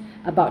off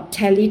about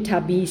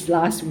Teletubbies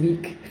last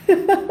week. Yeah,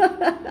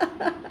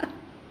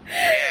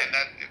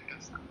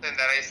 that's something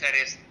that I said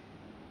is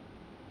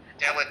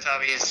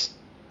Teletubbies.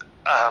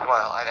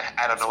 Well,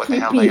 I don't know what the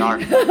hell they are.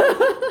 Anyway,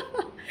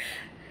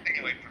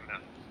 from now.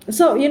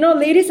 So,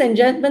 ladies and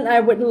gentlemen, I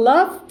would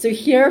love to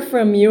hear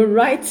from you.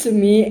 Write to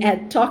me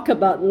at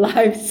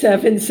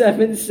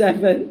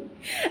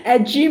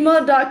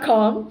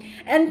talkaboutlife777@gmail.com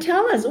and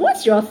tell us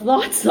what's your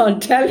thoughts on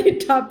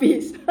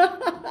Teletubbies.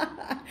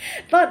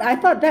 I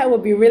thought that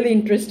would be really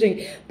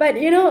interesting. But,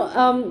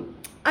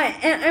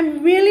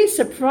 I'm really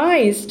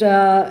surprised.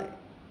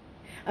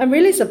 I'm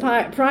really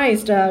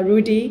surprised,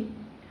 Rudy,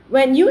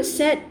 when you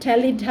said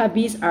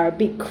Teletubbies are a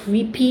bit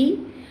creepy.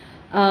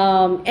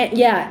 And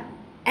yeah,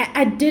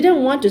 I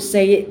didn't want to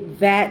say it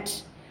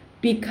that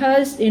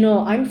because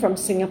I'm from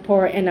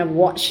Singapore and I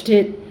watched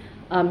it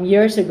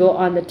years ago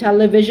on the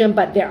television.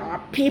 But there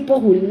are people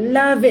who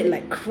love it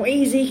like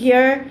crazy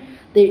here.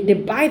 They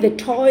buy the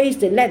toys.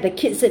 They let the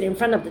kids sit in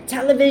front of the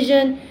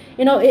television.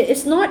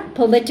 It's not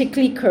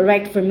politically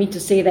correct for me to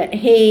say that.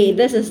 Hey,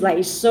 this is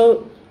like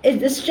so.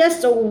 It's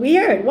just so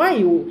weird. Why are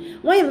you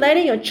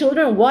letting your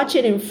children watch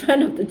it in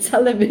front of the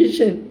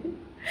television?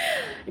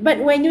 But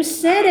when you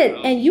said it,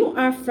 and you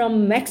are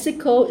from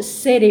Mexico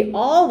City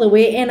all the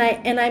way, and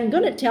I'm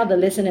gonna tell the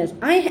listeners,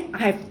 I've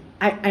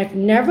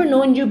never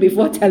known you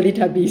before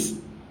Teletubbies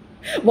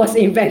was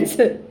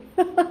invented.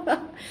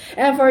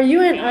 And for you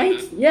and I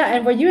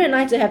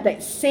to have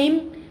that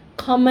same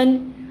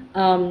common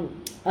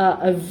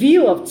a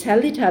view of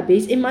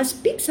Teletubbies, it must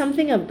speak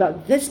something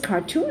about this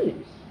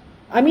cartoon.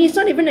 I mean, it's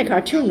not even a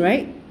cartoon,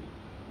 right?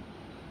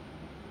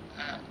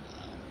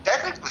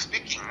 Technically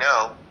speaking,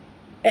 no,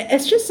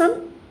 It's just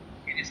some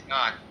it is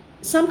not.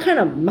 kind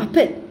of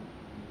Muppet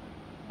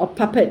or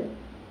puppet,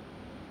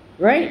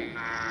 right?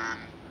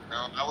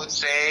 No, I would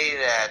say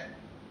that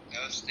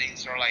those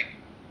things are like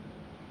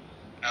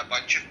a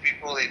bunch of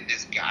people in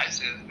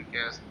disguises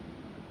because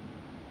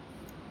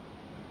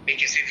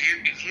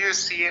if you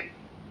see it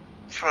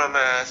from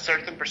a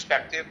certain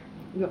perspective,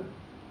 Yeah.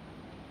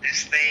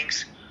 these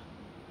things,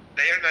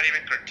 they are not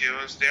even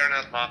cartoons, they are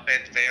not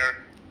Muppets, they are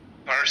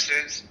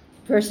persons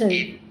Person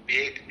in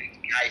big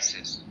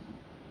disguises.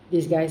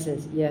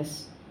 disguises.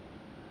 Yes.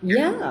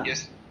 Yeah.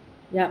 Just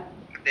Yeah.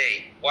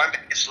 one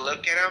just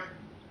look at them,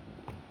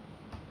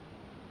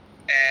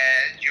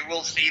 and you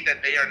will see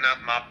that they are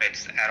not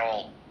Muppets at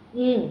all.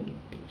 Mm.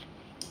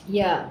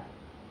 Yeah.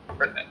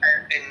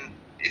 And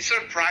it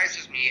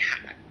surprises me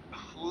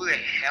who the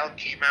hell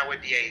came out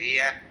with the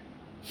idea.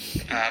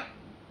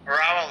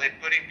 Probably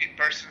putting the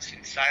persons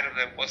inside of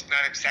them was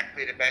not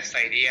exactly the best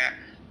idea.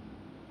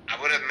 I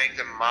would have made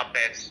them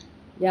Muppets.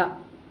 Yeah.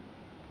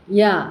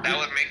 Yeah. That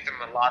would make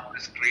them a lot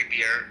less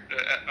creepier,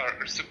 or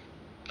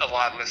a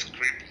lot less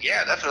creepy.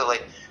 Yeah, definitely,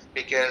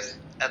 because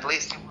at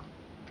least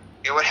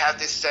it would have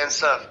this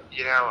sense of,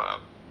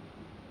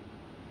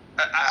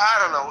 I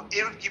don't know,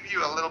 it would give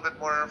you a little bit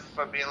more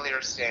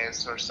familiar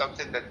sense, or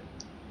something that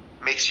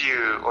makes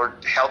you or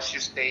helps you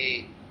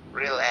stay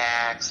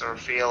relaxed or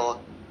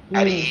feel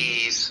at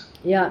ease.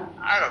 Yeah.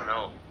 I don't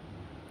know.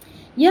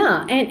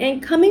 Yeah,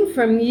 and coming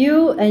from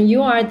you, and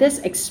you are this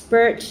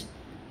expert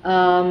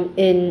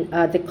in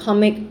the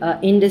comic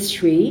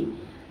industry,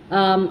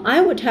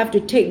 I would have to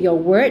take your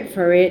word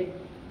for it.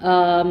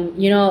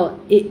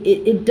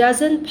 It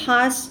doesn't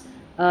pass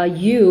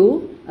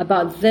you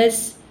about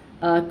this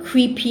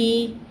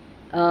creepy,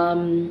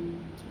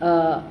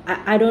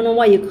 I don't know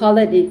what you call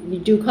it. You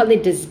do call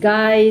it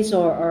disguise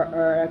or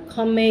a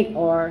comic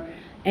or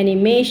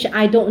animation.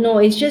 I don't know.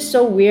 It's just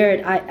so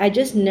weird. I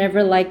just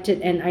never liked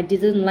it, and I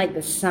didn't like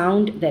the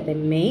sound that they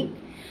make.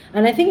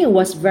 And I think it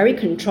was very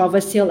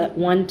controversial at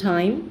one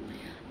time.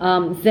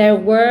 There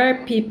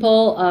were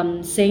people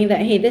saying that,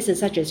 hey, this is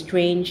such a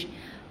strange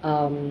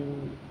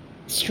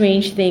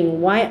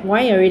thing.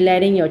 Why are you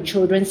letting your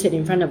children sit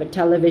in front of a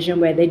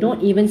television where they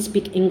don't even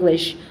speak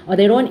English, or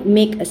they don't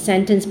make a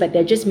sentence, but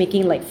they're just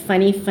making like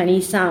funny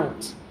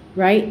sounds,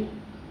 right?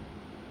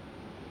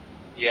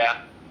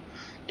 Yeah,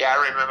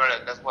 I remember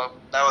that.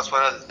 That was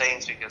one of the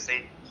things, because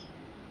they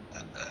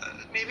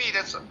maybe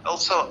that's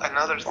also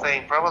another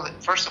thing. Probably,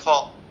 first of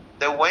all,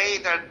 the way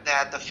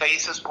that the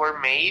faces were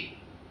made.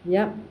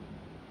 Yeah.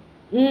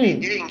 It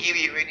didn't give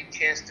you any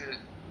chance to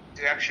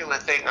actually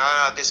think,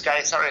 oh, this guy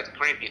is already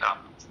creepy enough.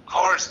 Of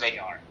course they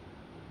are.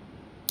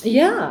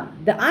 Yeah,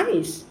 the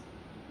eyes.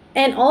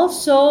 And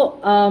also,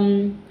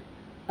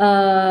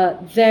 I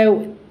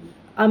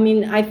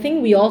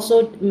think we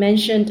also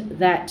mentioned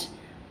that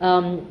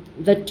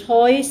the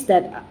toys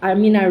that, I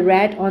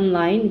read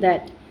online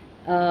that,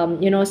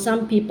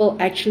 some people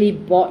actually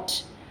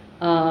bought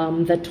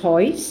the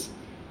toys,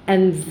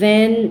 and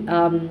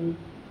then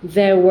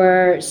there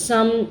were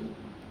some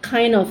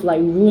kind of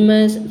like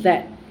rumors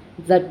that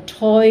the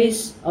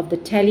toys of the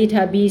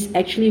Teletubbies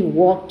actually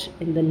walked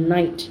in the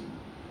night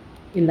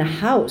in the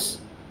house.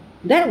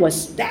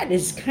 That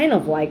is kind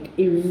of like,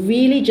 it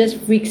really just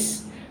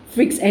freaks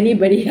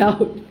anybody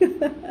out.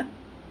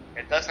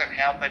 It doesn't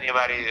help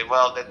anybody.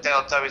 Well, the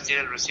Teletubbies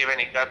didn't receive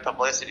any good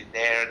publicity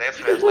there,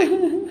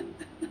 definitely.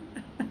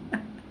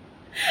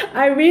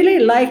 I really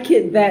like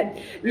it that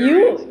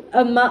you,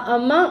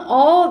 among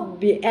all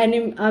the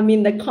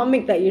the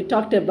comic that you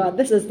talked about,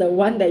 this is the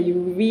one that you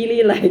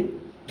really like.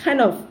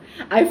 Kind of,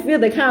 I feel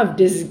the kind of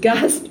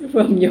disgust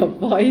from your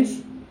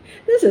voice.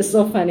 This is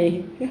so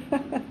funny.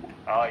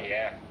 Oh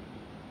yeah.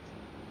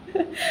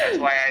 That's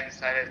why I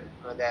decided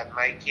that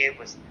my kid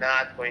was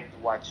not going to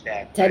watch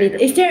that.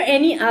 Is there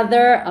any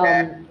other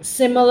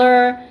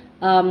similar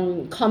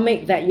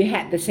comic that you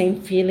had the same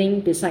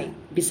feeling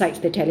besides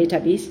the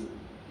Teletubbies?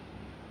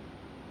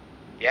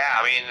 Yeah,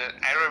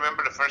 I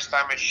remember the first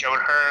time I showed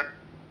her.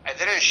 I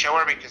didn't show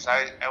her because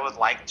I would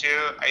like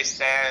to. I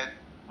said,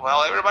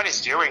 well,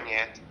 everybody's doing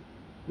it.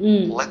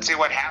 Let's see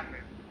what happens.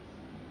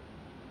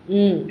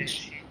 And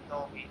she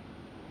told me,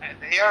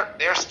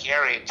 they're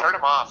scary. Turn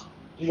them off.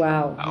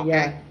 Wow. Okay.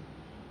 Yeah.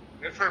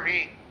 Good for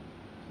me.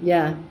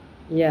 Yeah.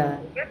 There's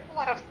a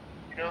lot of,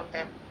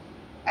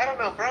 I don't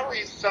know,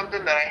 probably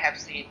something that I have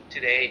seen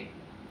today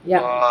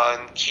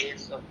on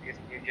kids of this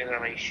new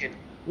generation.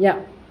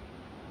 Yeah.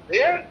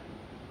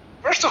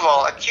 First of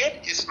all, a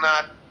kid is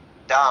not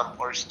dumb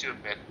or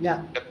stupid.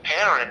 Yeah. The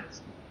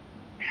parents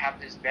have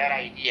this bad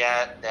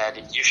idea that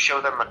if you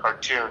show them a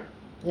cartoon,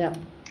 without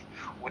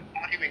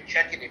even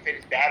checking if it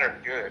is bad or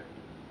good,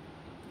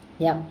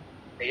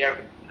 they are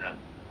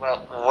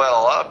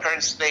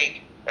parents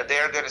think that they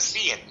are going to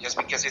see it just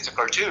because it's a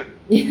cartoon,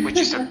 which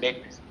is a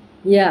big mistake.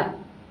 Yeah.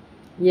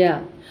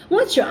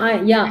 What's your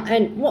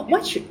and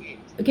what's your,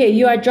 okay?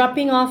 You are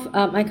dropping off.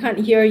 I can't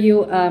hear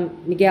you,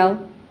 Miguel.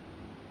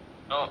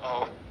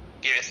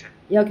 Give us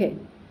Okay.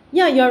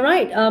 Yeah, you're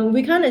right.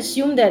 We can't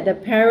assume that the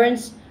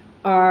parents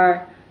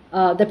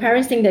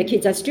think their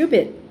kids are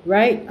stupid,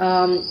 right?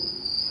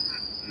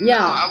 No,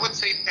 I would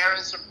say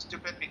parents are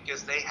stupid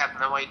because they have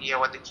no idea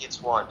what the kids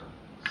want.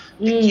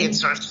 The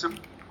kids are super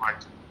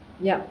smart.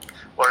 Yeah.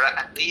 or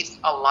at least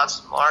a lot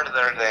smarter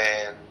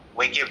than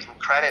we give them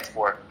credit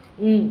for.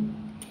 Mm.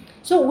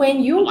 So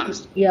when you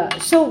Honestly.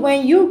 so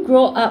when you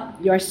grow up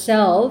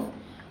yourself,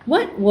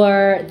 what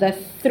were the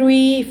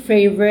 3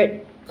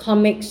 favorite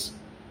comics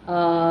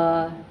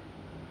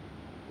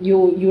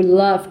you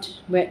loved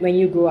when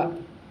you grew up?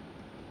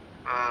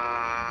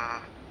 Mm,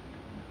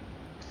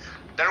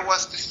 there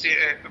was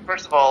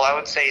first of all, I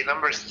would say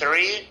number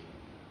 3.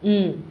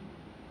 Mm.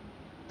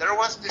 There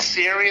was the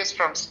series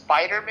from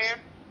Spider-Man.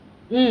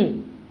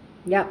 Mm.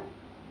 Yeah.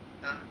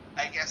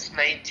 I guess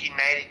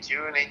 1992,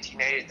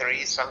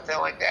 1993, something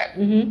like that.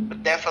 Mm-hmm.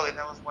 But definitely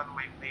that was one of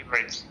my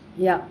favorites.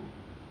 Yeah.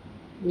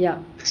 Yeah.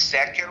 The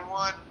second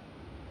one,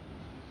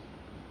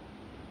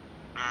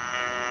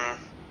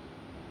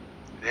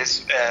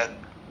 this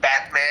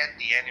Batman,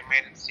 the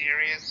animated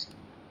series,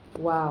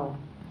 Wow.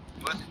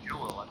 it was a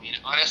jewel. I mean,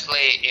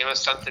 honestly, it was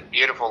something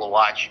beautiful to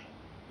watch.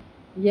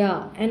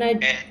 Yeah. And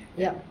And,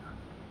 yeah.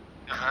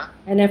 uh-huh.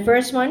 And the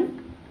first one?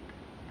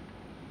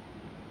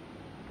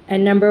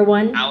 And number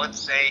 1? I would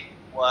say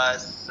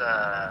was,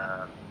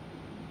 I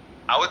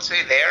would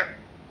say there,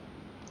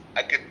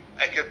 I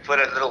could put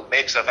a little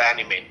mix of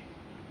anime,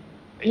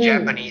 the Mm.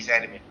 Japanese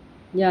anime.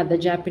 Yeah, the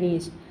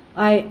Japanese. For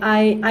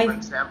I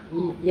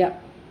example, yeah.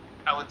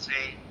 I would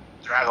say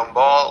Dragon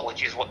Ball,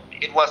 which is what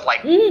it was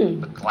like Mm.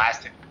 the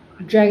classic.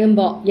 Dragon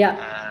Ball. Yeah.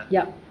 Uh,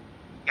 Yeah.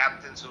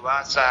 Captain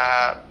Tsubasa,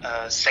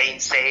 Saint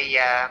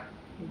Seiya,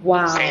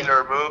 Wow.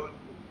 Sailor Moon.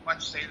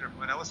 Watch Sailor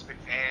Moon. I was a big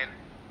fan.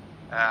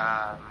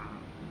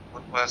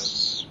 What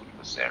was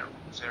there?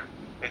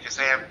 Because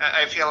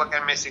I feel like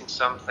I'm missing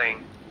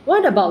something.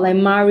 What about like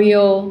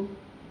Mario?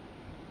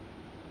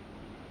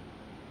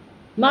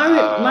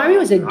 Mario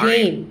is a Mario.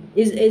 game.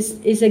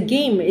 Is a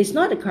game. It's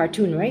not a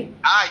cartoon, right?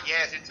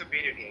 Yes, it's a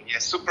video game.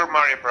 Yes, Super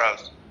Mario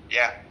Bros.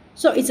 Yeah.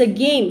 So it's a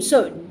game.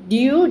 So do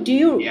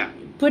you Yeah.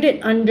 put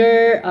it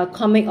under a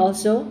comic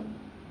also?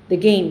 The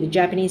game, the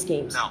Japanese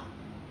games. No.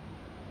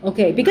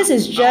 Okay, because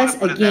it's I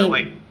just wouldn't a put it that game.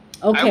 way.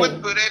 Okay.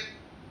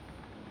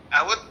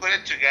 I would put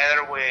it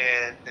together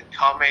with the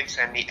comics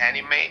and the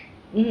anime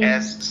Mhm.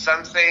 as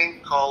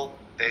something called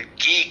the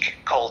geek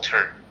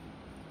culture.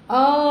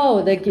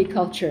 Oh, the geek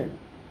culture.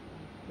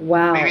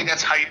 Wow. Maybe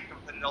that's how you can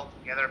put it all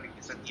together,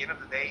 because at the end of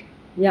the day,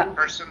 Yeah. a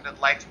person that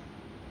likes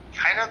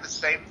kind of the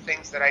same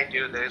things that I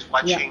do, that is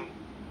watching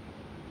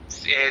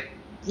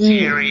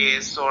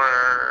series or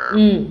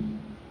Mm.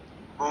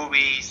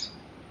 movies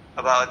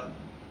about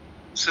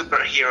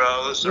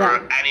superheroes or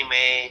Yeah.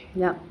 anime.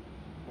 Yeah.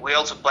 We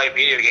also play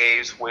video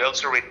games. We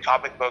also read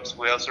comic books.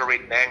 We also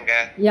read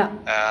manga. Yeah.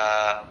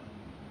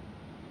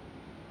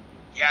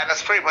 Yeah,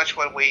 that's pretty much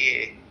what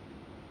we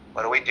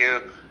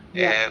do.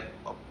 Yeah.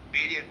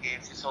 Video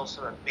games is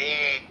also a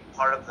big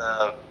part of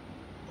the.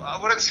 I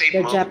wouldn't say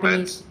The movement,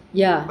 Japanese.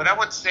 Yeah. but I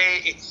would say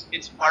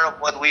it's part of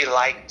what we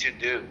like to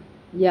do.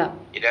 Yeah.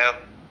 You know, of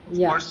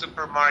Yeah. course,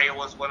 Super Mario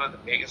was one of the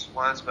biggest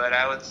ones, but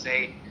I would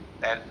say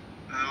that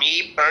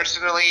me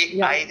personally,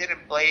 Yeah. I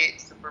didn't play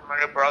Super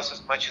Mario Bros.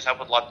 As much as I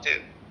would love to,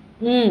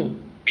 Mm.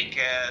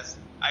 because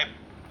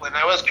when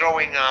I was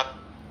growing up,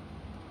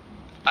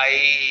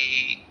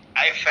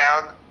 I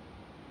found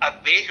a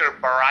bigger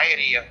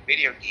variety of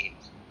video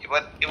games.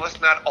 It was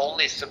not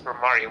only Super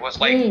Mario. It was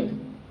like,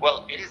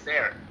 well, it is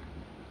there.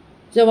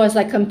 So it was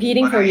like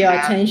competing But for I your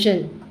have-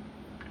 attention.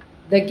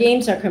 The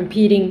games are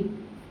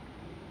competing.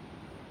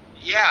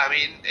 Yeah, I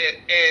mean,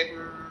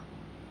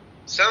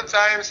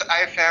 sometimes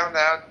I found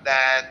out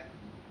that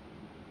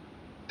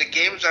the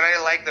games that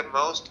I like the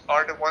most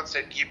are the ones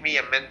that give me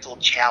a mental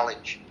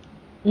challenge.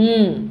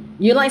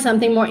 You like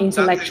something more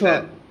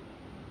intellectual.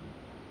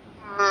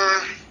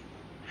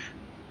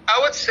 I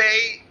would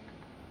say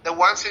the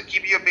ones that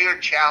give you a bigger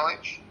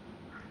challenge,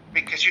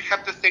 because you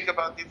have to think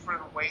about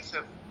different ways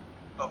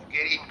of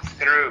getting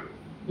through.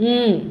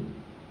 Mm.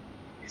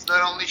 It's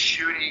not only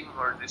shooting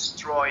or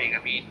destroying. I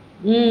mean,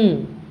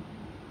 Mm.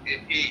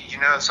 you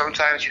know,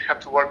 sometimes you have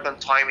to work on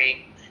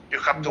timing. You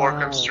have to work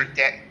on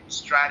Wow.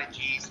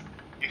 strategies.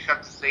 You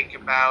have to think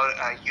about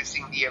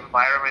using the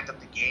environment of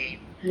the game.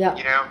 Yeah.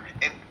 You know,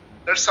 and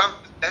there's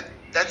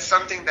that's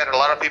something that a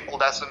lot of people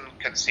doesn't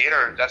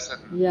consider,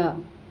 doesn't Yeah.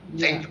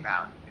 think Yeah.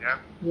 about. You know.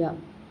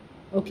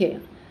 Yeah. Okay.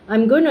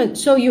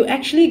 So you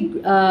actually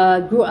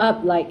grew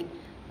up like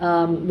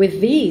with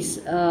these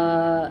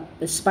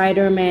the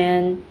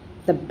Spider-Man,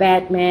 the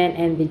Batman,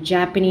 and the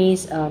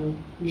Japanese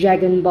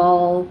Dragon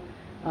Ball,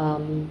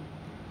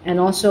 and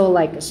also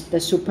like the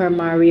Super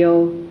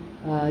Mario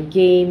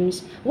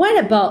games. What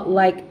about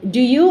like?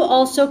 Do you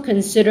also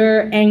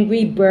consider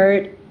Angry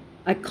Bird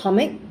a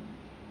comic?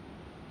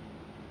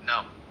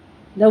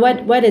 No.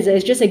 What is it?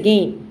 It's just a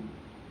game.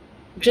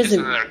 It's Just just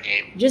a another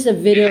game. just a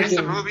video It's a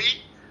game.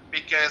 movie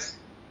because,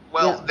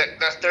 well, Yeah.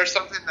 there's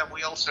something that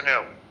we also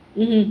know.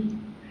 Mm-hmm.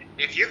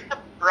 If you have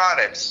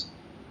products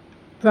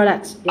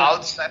Products. Yeah.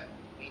 outside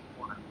the main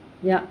one,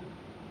 Yeah.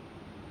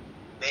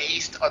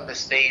 based on the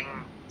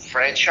same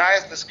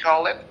franchise, let's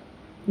call it.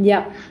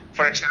 Yeah.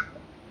 For example,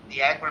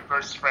 the Angry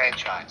Birds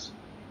franchise.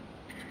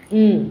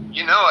 Mm.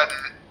 You know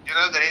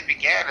that it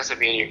began as a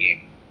video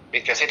game.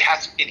 because it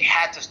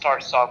had to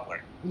start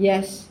somewhere,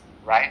 Yes.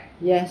 right?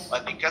 Yes.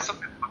 But because of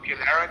the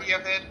popularity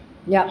of it,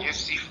 Yeah. you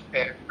see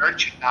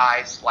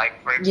merchandise, like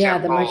for Yeah,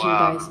 the example,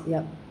 merchandise.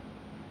 Yep.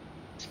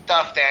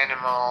 stuffed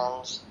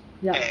animals,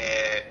 Yeah.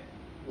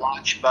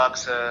 lunch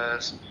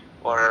boxes,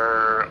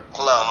 or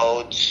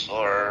clothes,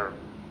 or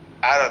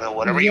I don't know,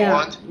 whatever you Yeah.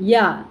 want.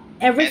 Yeah.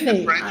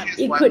 Everything. French is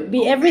It one could be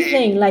whole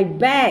everything, like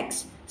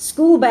bags,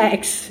 school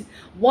bags,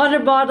 water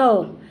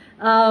bottle,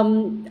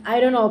 I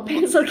don't know,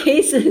 pencil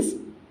cases,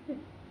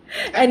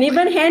 and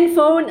even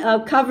handphone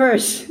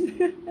covers.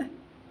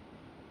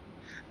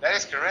 That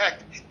is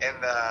correct. And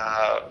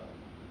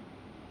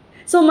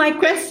So my the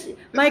question,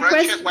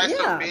 franchise was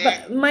so yeah, big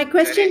but my that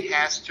question, it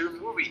has 2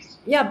 movies.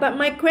 yeah, but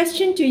my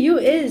question to you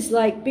is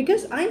like,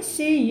 because I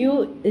see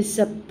you as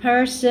a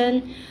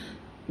person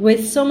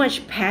with so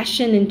much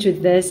passion into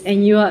this,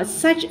 and you are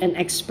such an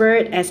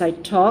expert as I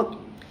talk.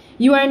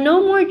 You are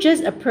no more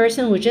just a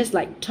person who's just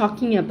like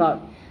talking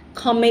about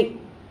comic.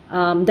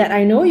 That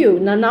I know you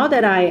now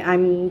that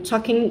I'm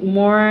talking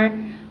more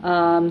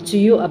to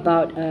you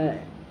about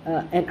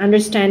an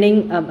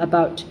understanding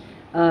about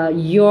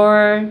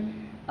your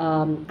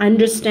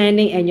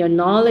understanding and your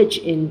knowledge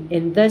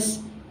in this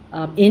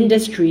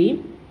industry.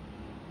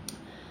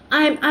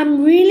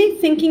 I'm really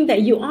thinking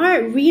that you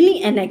are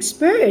really an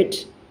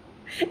expert.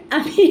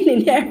 I mean,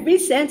 in every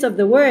sense of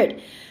the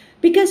word,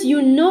 because you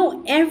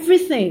know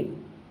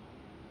everything.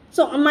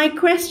 So my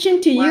question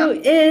to you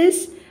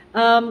is,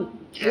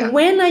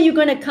 when are you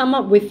going to come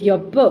up with your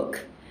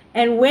book?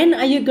 And when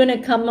are you going to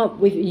come up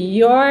with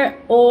your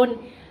own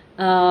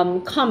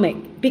comic?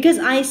 Because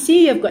I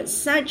see you've got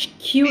such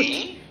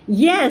cute,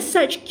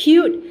 such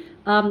cute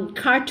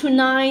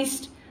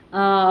cartoonized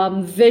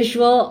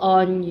visual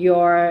on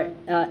your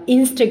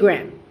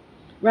Instagram,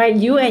 right?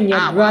 You and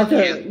your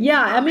brother.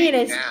 I mean,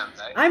 it's.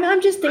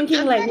 I'm just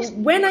thinking like,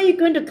 when are you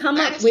going to come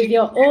up with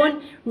your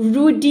own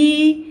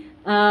Rudy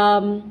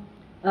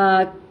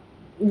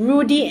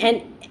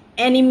and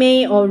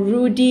anime or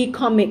Rudy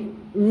comic,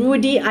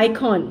 Rudy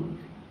icon?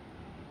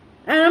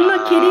 And I'm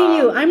not kidding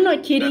you. I'm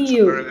not kidding That's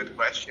you. a very good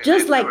question.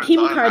 Just like Kim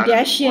thought about it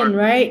Kardashian, before.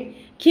 right?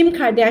 Kim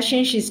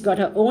Kardashian, she's got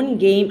her own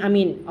game. I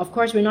mean, of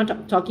course, we're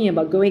not talking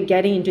about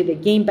getting into the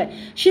game, but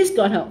she's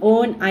got her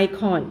own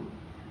icon,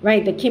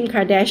 right? The Kim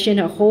Kardashian,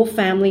 her whole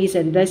family is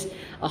in this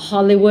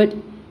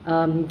Hollywood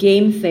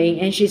game thing,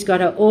 and she's got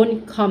her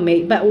own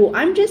comic. But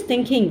I'm just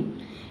thinking,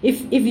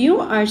 if you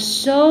are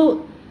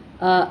so,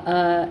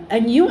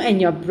 and you and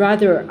your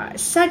brother are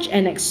such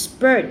an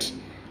expert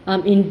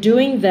in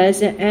doing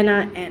this,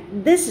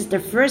 and this is the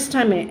first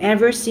time I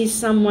ever see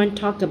someone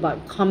talk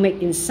about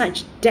comic in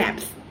such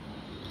depth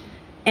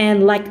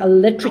and like a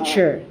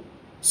literature.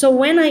 So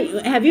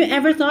have you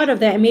ever thought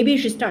of that? Maybe you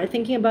should start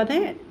thinking about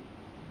that.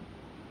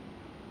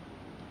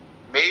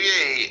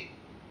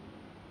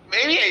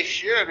 Maybe I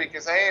should,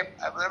 because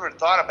I've never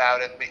thought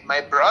about it.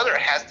 My brother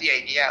has the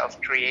idea of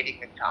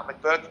creating a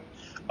comic book.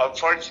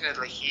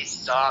 Unfortunately, he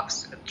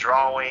sucks at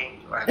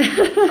drawing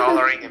and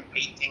coloring and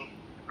painting.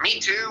 Me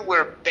too.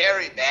 We're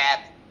very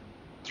bad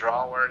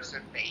drawers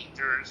and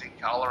painters and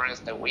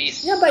colorists. That we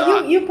Yeah,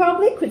 but you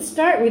probably could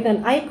start with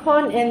an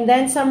icon and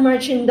then some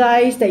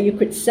merchandise that you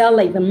could sell,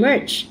 like the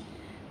merch.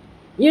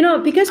 You know,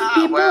 because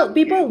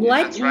people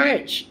like that's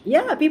right. merch.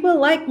 Yeah, people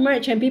like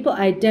merch, and people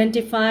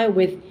identify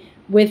with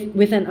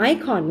an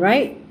icon,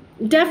 right?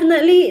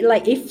 Definitely,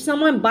 like if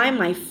someone buy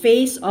my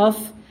face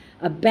off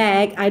a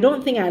bag, I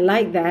don't think I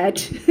like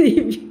that.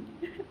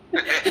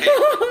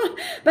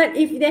 But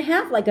if they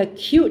have like a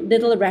cute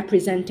little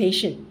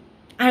representation,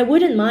 I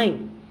wouldn't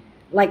mind.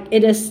 Like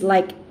it is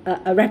like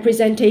a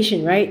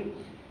representation, right?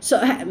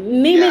 So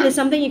maybe there's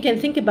something you can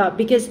think about,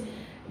 because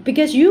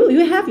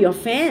you have your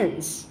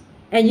fans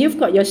and you've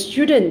got your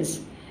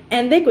students,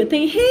 and they could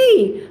think,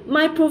 hey,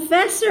 my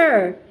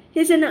professor,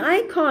 he's an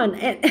icon.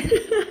 And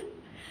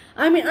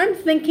I mean, I'm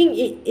thinking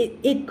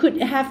it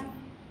could have,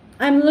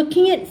 I'm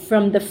looking at it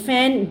from the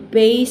fan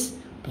base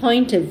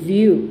point of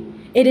view.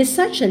 It is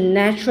such a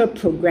natural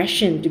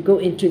progression to go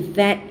into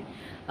that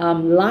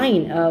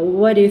line.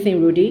 What do you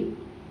think, Rudy?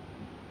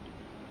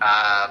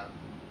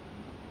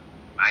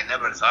 I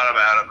never thought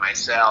about it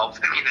myself.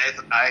 I mean,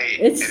 I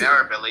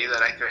never believed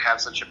that I could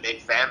have such a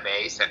big fan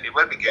base, and it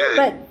would be good.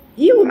 But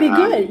you would be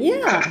good,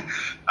 yeah.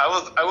 I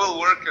will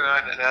work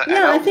on it.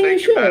 Yeah, I think you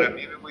should. About it.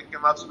 Maybe we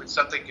come up with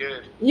something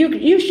good.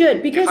 You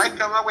should, because if I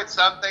come up with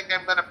something,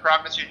 I'm gonna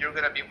promise you're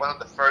gonna be one of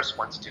the first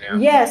ones to know.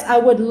 Yes, I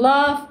would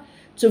love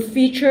to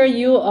feature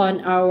you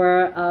on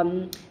our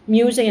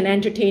music and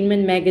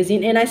entertainment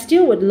magazine, and I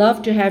still would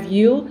love to have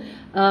you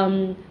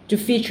to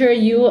feature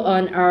you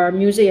on our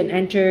music and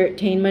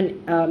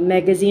entertainment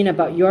magazine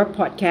about your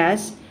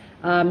podcast.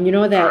 You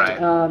know that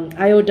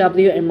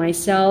IOW and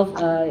myself,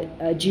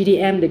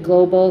 GDM, the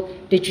Global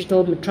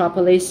Digital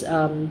Metropolis,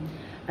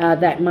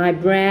 that my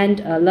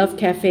brand, Love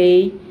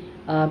Cafe,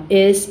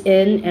 is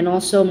in, and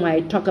also my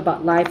Talk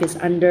About Life is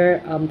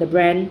under the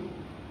brand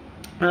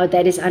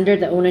that is under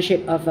the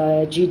ownership of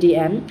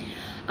GDM.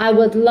 I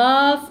would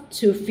love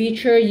to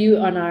feature you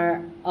on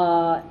our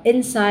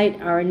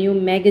inside our new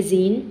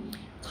magazine,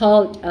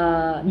 called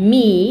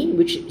Me,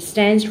 which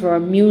stands for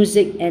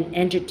Music and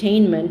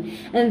Entertainment,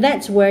 and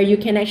that's where you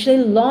can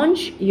actually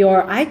launch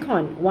your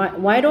icon.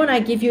 Why don't I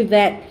give you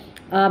that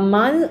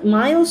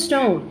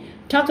milestone?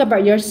 Talk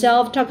about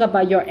yourself, talk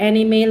about your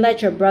anime,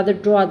 let your brother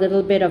draw a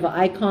little bit of an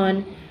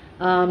icon,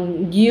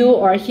 you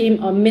or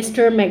him or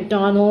Mr.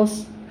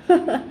 McDonald's,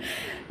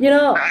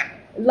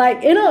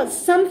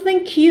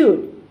 something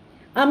cute.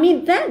 I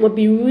mean, that would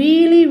be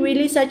really,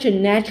 really such a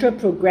natural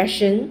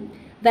progression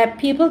that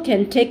people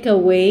can take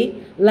away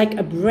like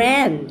a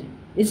brand,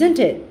 isn't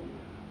it?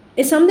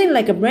 It's something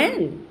like a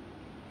brand.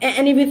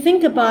 And if you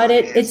think about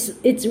it,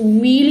 it's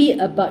really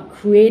about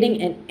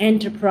creating an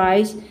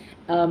enterprise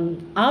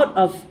out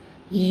of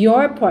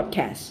your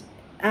podcast.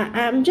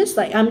 I'm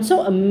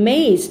so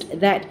amazed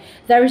that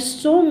there are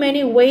so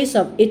many ways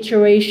of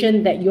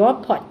iteration that your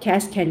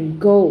podcast can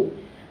go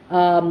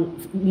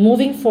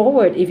moving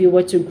forward if you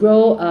were to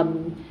grow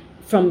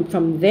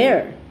from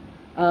there.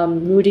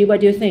 Rudy, what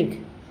do you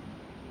think?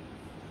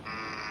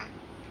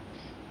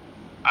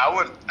 I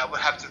would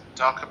have to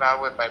talk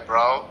about with my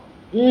bro.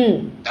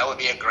 That would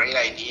be a great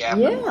idea.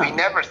 Yeah. But we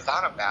never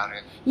thought about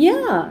it.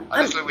 Yeah.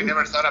 Honestly, we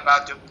never thought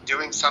about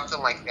doing something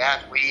like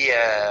that.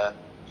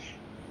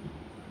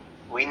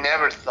 We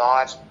never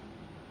thought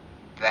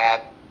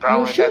that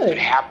probably that could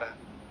happen.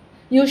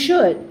 You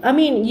should. I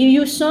mean,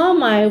 you saw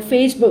my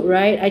Facebook,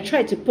 right? I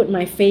tried to put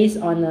my face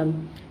on a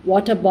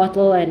water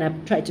bottle and I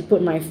tried to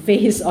put my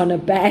face on a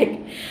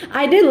bag.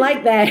 I didn't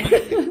like that.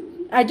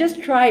 I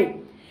just tried.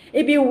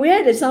 It'd be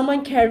weird if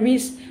someone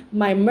carries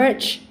my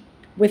merch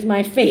with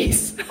my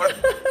face.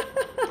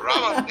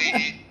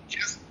 Probably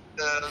just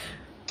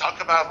talk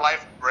about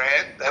live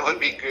bread. That would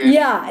be good.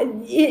 Yeah,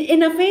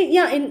 in a face.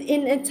 Yeah,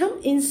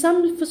 in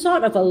some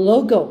sort of a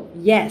logo.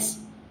 Yes,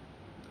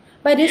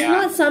 but it's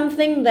not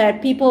something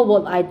that people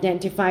will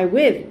identify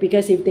with,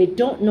 because if they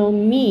don't know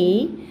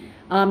me,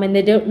 and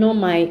they don't know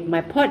my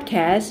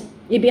podcast,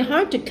 it'd be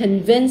hard to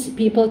convince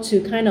people to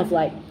kind of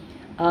like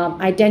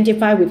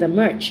identify with the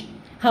merch.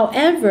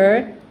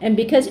 However, and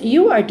because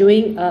you are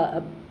doing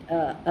a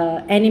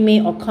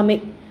anime or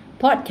comic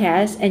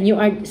podcast and you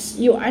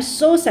are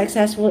so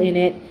successful in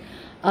it,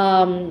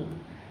 I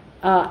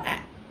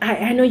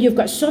know you've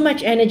got so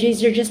much energy.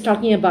 You're just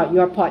talking about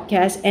your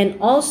podcast, and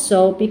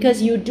also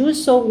because you do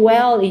so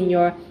well in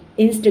your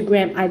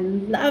Instagram. I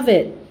love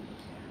it.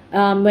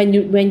 When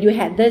you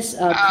had this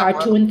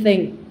cartoon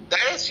thing.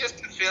 That is just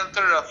a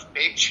filter of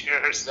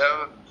pictures,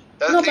 so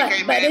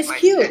But it's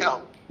cute.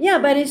 Yeah,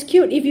 but it's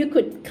cute. If you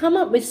could come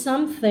up with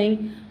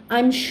something,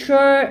 I'm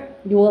sure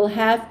you will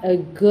have a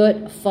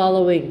good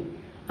following.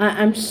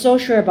 I'm so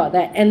sure about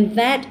that. And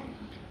that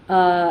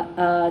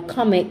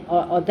comic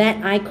or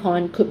that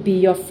icon could be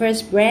your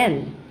first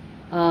brand.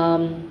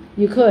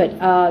 You could.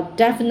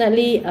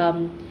 Definitely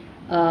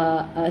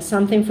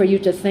something for you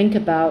to think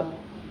about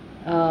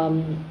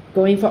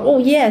going for. Oh,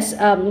 yes.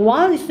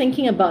 While you're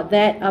thinking about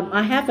that,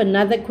 I have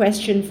another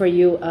question for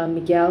you,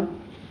 Miguel.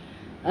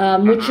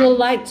 Would you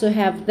like to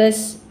have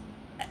this?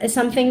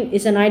 Something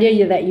is an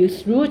idea that you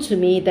threw to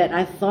me that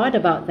I thought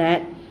about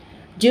that.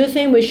 Do you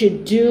think we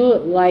should do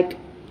like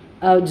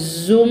a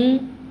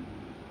Zoom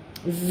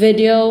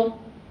video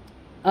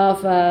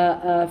of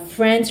a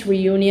friends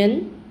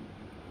reunion?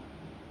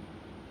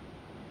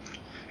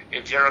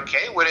 If you're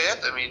okay with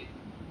it, I mean,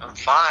 I'm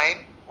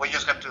fine. We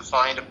just have to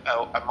find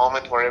a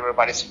moment where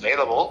everybody's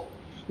available.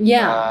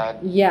 Yeah,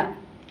 yeah.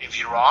 If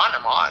you're on,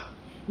 I'm on.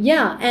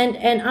 Yeah,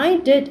 and I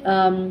did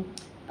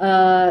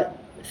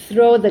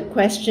throw the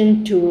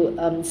question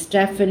to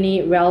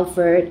Stephanie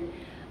Relford.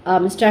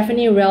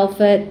 Stephanie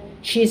Relford,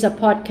 she's a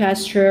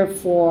podcaster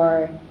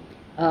for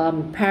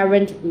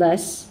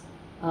Parentless,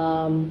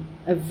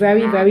 a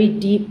very, very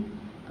deep,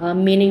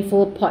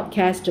 meaningful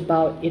podcast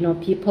about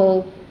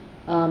people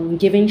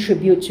giving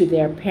tribute to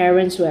their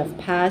parents who have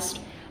passed.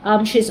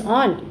 She's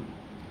on.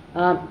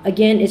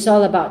 Again, it's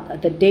all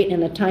about the date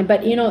and the time.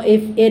 But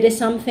if it is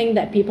something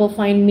that people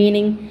find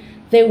meaning,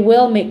 they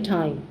will make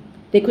time.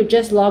 They could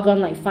just log on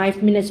like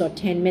 5 minutes or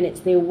 10 minutes.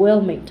 They will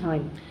make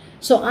time.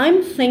 So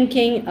I'm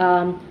thinking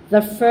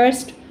the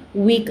first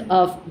week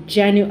of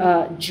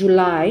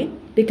July,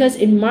 because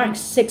it marks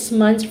 6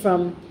 months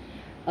from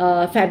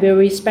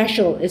February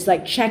special. It's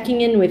like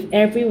checking in with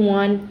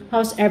everyone.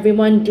 How's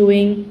everyone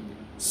doing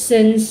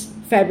since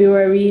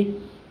February?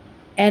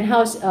 And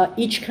how's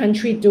each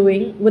country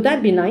doing? Would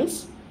that be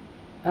nice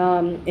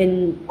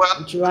in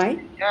July?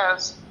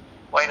 Yes,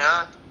 why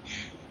not?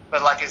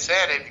 But like I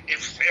said,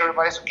 if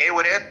everybody's okay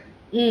with it,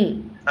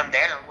 I'm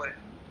down with it.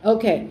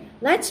 Okay,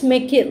 let's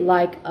make it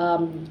like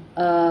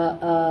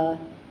a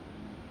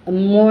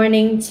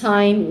morning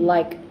time,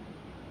 like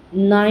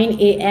 9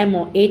 a.m.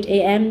 or 8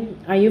 a.m.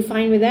 Are you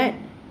fine with that?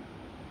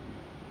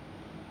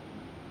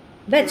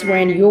 That's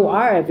when you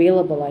are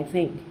available, I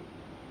think.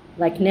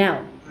 Like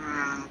now.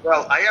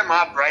 Well, I am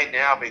up right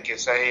now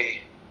because I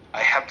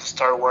have to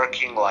start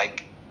working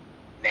like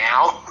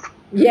now.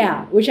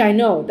 Yeah, which I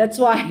know. That's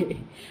why.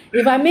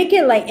 If I make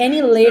it like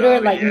any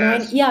later, like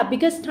yes. 9, yeah,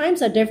 because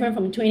times are different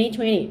from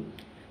 2020.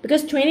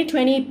 Because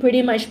 2020,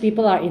 pretty much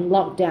people are in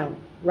lockdown,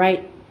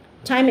 right?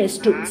 time is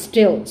stood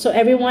still. So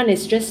everyone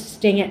is just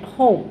staying at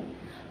home.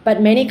 But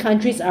many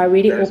countries are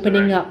really That's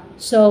opening correct. up.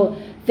 So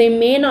they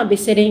may not be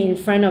sitting in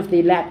front of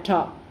the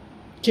laptop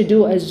to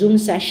do a Zoom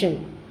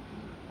session.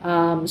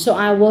 So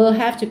I will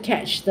have to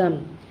catch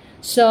them.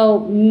 So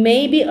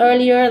maybe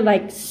earlier,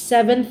 like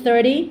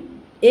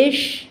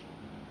 7:30-ish,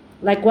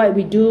 like what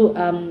we do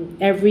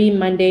every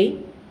Monday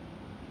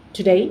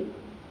today.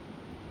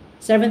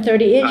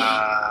 7:30-ish.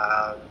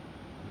 I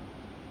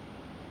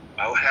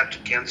would have to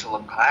cancel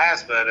a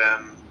class, but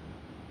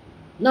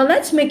Now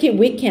let's make it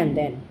weekend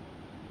then.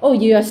 Oh,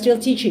 you are still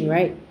teaching,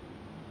 right?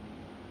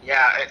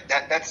 yeah,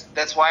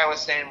 that's why I was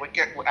saying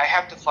I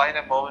have to find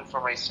a moment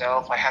for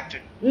myself. I have to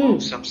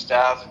move some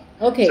stuff.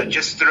 Okay. So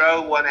just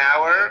throw 1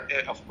 hour,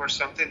 of course,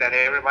 something that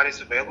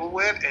everybody's available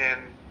with,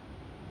 and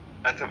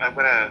I'm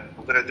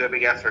gonna do a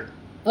big effort.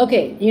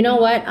 Okay, you know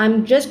what?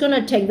 I'm just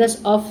gonna take this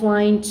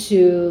offline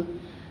to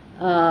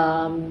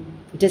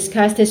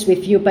discuss this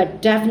with you.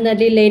 But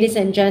definitely, ladies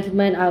and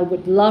gentlemen, I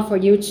would love for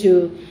you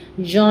to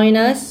join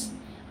us.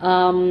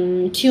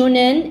 Tune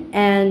in,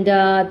 and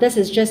this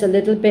is just a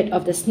little bit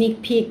of the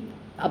sneak peek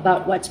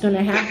about what's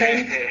gonna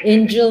happen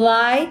in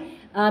July.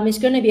 It's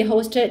gonna be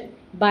hosted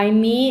by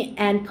me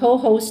and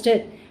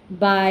co-hosted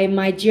by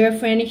my dear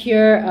friend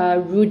here,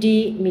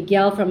 Rudy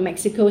Miguel from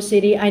Mexico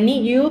City. I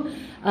need you,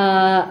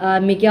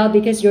 Miguel,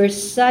 because you're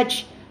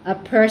such a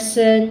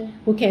person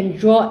who can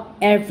draw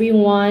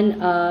everyone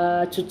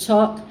to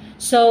talk.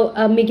 So,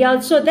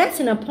 Miguel, so that's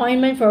an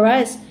appointment for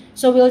us.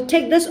 So we'll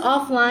take this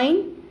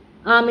offline.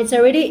 It's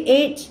already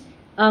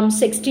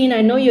 8:16.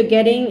 I know you're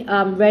getting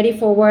ready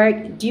for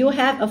work. Do you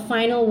have a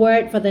final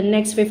word for the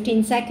next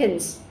 15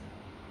 seconds?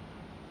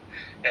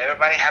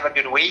 Everybody have a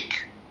good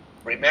week.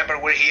 Remember,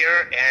 we're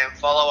here, and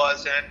follow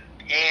us on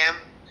Pam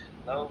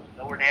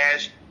Lower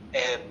Nash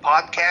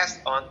podcast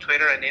on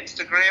Twitter and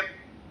Instagram.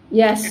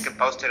 Yes. You can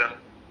post it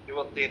you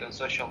will see it on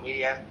social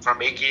media from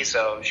Mickey,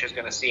 so she's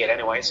gonna see it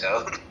anyway.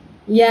 So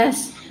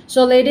Yes.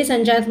 So, ladies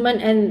and gentlemen,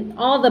 and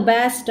all the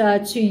best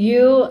to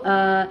you,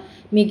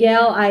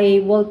 Miguel.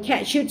 I will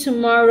catch you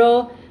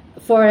tomorrow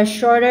for a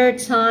shorter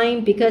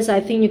time because I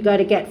think you got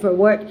to get for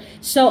work.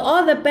 So,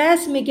 all the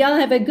best, Miguel.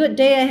 Have a good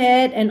day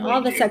ahead, and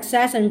all the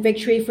success and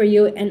victory for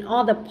you, and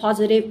all the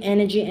positive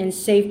energy and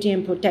safety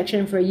and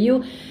protection for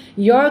you,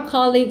 your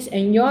colleagues,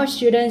 and your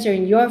students,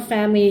 and your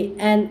family.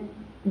 And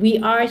we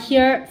are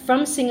here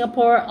from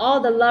Singapore. All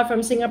the love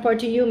from Singapore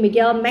to you,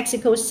 Miguel,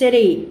 Mexico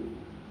City.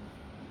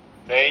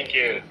 thank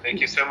you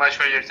so much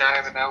for your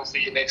time, and I will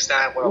see you next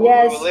time. Well,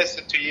 Yes. we will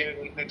listen to you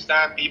next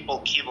time.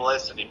 People keep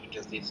listening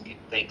because these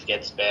things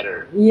gets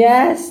better.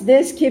 Yes,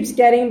 this keeps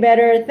getting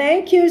better.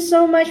 Thank you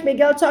so much,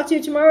 Miguel. Talk to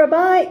you tomorrow.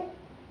 Bye.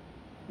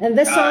 And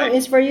this song Bye.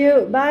 is for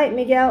you. Bye,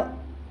 Miguel.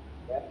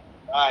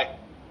 Bye.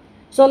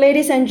 So,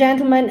 ladies and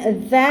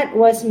gentlemen, that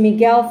was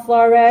Miguel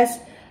Flores,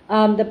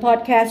 the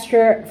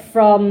podcaster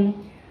from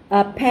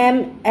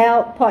Pam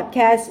L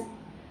Podcast,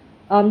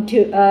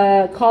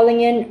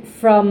 calling in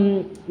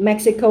from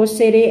Mexico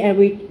City. And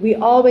we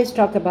always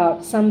talk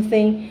about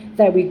something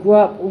that we grew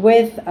up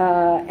with,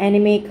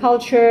 anime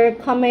culture,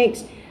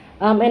 comics,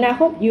 and I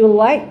hope you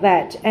like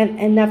that.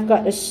 And I've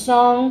got a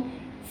song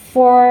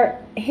for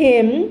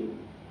him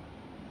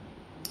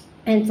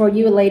and for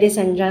you, ladies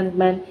and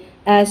gentlemen,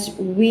 as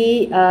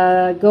we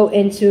go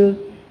into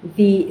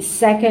the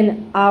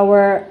second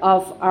hour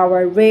of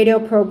our radio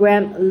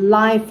program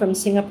live from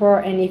Singapore.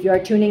 And if you are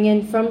tuning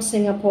in from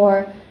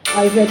Singapore,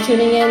 if you're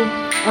tuning in,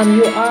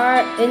 you are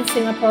in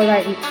Singapore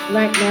right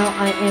now.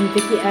 I am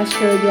Vicky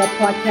Esther, your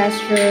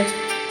podcaster,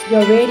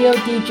 your radio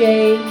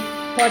DJ,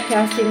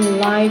 podcasting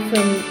live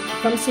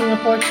from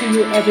Singapore to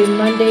you every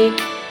Monday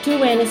to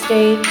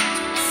Wednesday,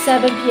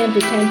 7 p.m.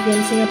 to 10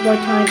 p.m. Singapore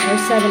time, or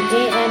 7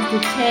 a.m. to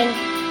 10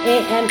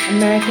 a.m.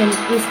 American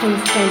Eastern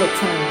Standard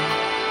Time.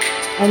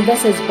 And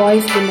this is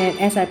Boys to Men,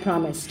 as I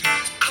promised.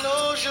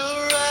 Close your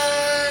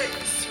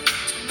eyes,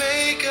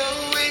 make a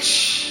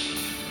wish,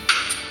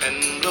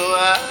 and blow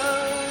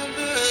out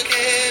the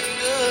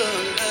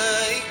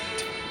candlelight.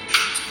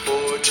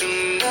 For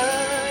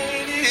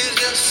tonight is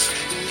just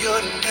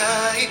your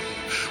night.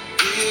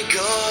 We're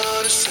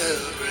gonna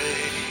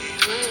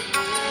celebrate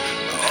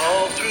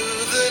all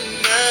through the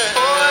night.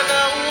 Pour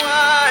the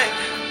wine,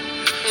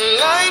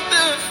 light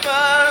the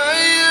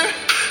fire.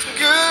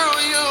 Girl,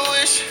 your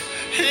wish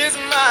is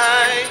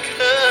my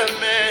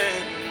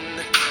command.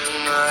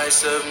 I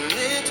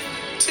submit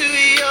to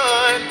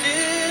your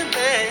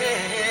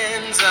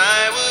demands.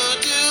 I will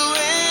do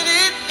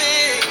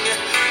anything.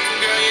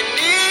 Girl, you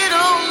need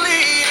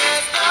only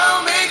ask.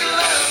 I'll make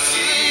love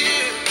to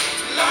you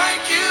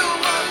like you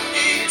want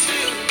me to,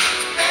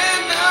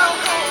 and I'll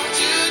hold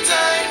you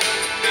tight,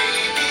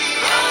 baby,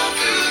 all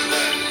through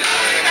the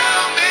night.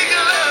 I'll make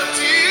love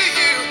to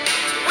you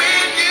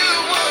when you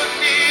want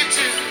me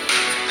to,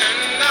 and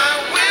I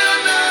will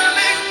not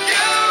let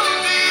go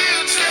till you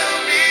tell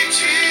me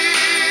to.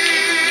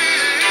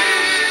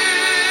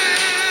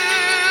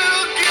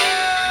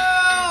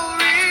 Girl,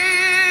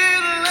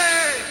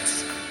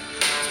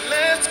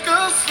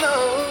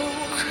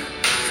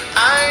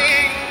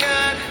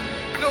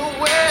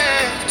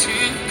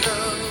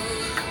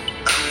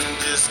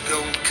 just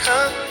gonna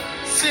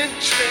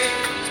concentrate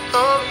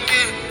on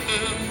you.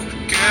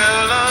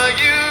 Girl, are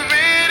you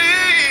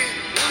ready?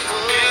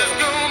 It's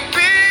gonna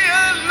be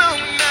a long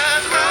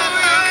night. Roll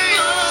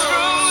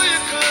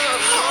your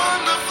clothes on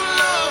the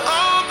floor.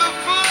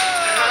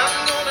 I'm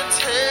gonna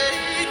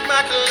take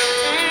my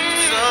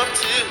clothes off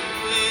too.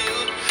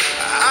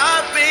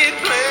 I've made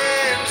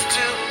plans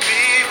to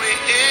be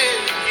with you.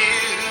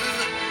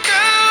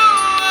 Girl,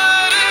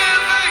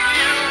 whatever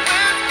you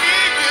ask me,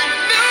 you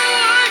know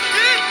I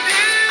can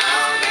do.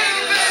 I'll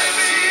make love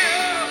to you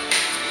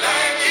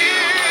like you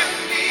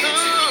want me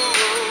to.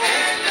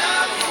 And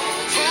I'll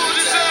hold you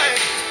tight,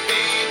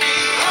 baby,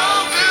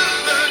 all through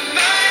the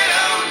night.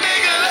 I'll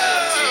make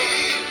love to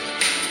you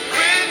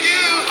when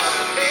you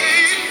hold me.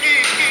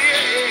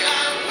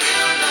 I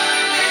will not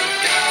let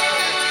go.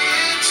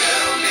 You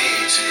tell me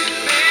to.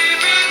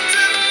 Baby,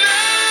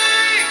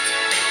 tonight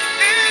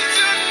is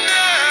your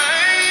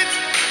night,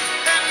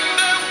 and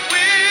I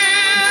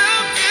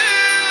will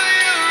fill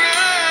your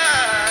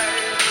eyes.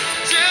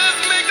 Just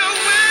make a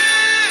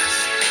wish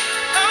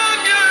on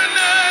your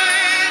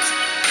night.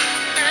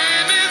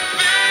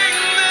 Anything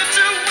that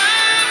you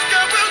ask,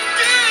 I will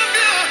give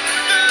you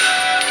the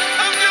love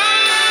of your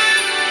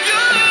life,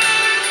 your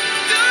life,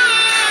 your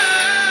life.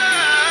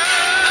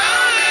 I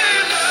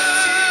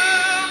love you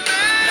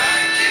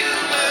like you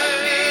want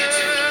me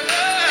to,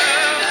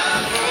 and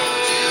I'll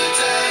hold you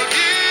tight,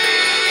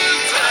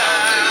 all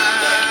through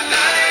the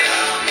night.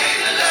 I'll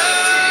make love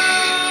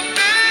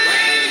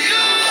when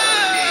you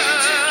want me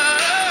to,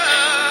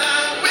 and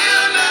I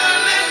will not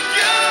let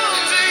go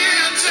till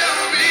you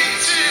tell me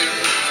to.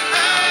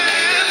 I'll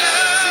make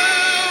love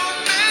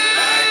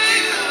like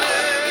you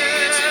want me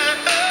to,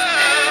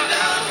 and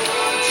I'll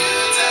hold you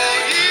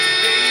tight,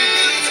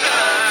 baby,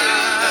 all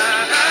through the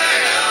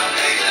night. I'll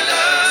make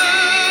love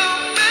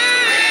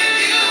when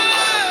you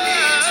want me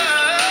to,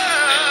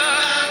 and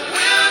I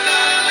will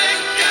not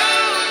let go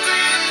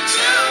till you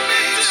tell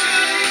me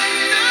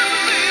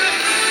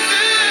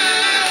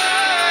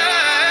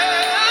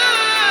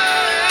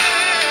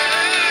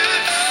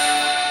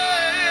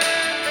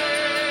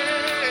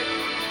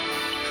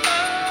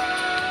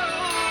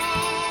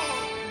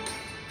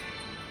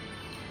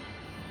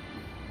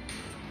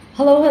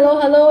Hello, hello,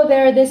 hello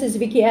there. This is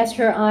Vicky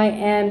Esther. I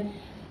am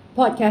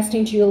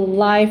podcasting to you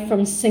live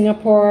from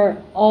Singapore,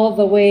 all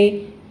the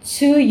way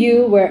to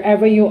you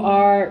wherever you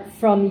are,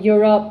 from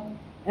Europe,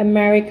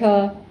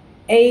 America,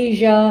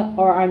 Asia,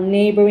 or our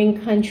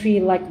neighboring country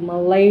like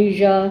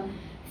Malaysia.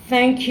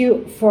 Thank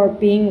you for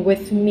being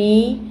with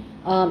me.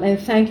 And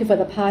thank you for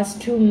the past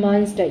 2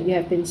 months that you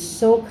have been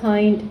so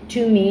kind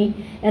to me.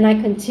 And I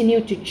continue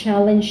to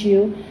challenge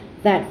you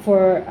that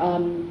for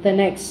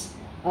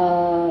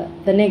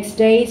the next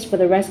days, for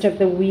the rest of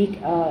the week,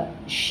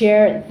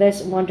 share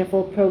this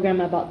wonderful program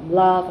about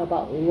love,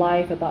 about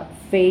life, about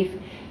faith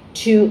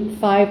to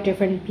 5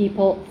 different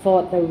people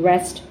for the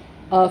rest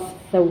of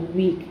the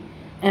week.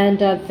 And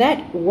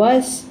that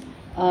was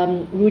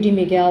Rudy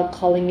Miguel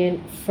calling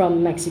in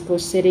from Mexico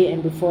City,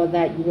 and before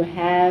that you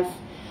have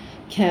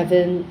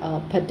Kevin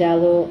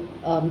Padello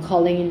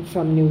calling in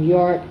from New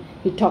York.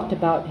 He talked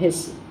about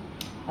his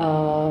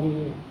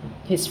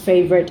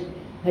favorite,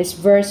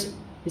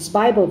 his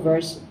Bible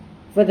verse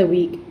for the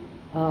week,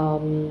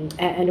 and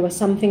it was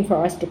something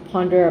for us to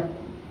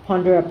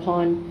ponder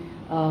upon.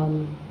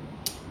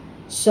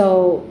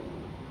 So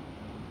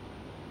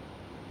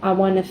I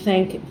want to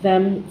thank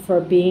them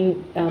for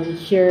being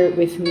here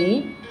with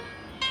me.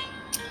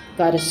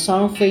 Got a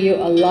song for you,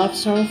 a love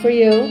song for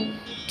you,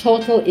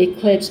 Total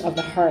Eclipse of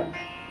the Heart.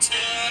 Turn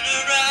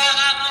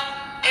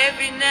around.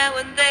 Every now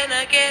and then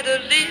I get a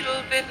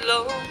little bit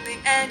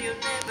lonely and you're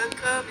never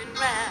coming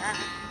round.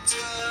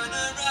 Turn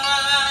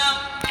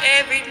around.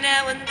 Every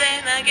now and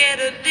then I get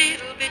a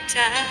little bit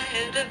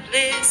tired of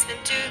listening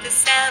to the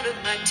sound of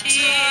my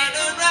tears.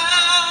 Turn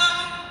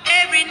around.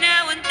 Every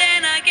now and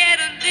then I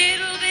get a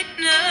little bit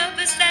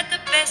nervous that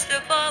the best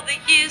of all the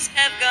years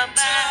have gone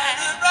by.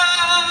 Turn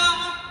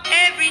around.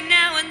 Every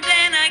now and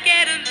then I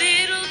get a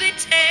little bit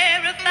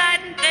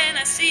terrified, and then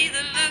I see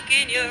the look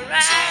in your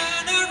eyes.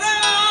 Turn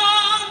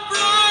around,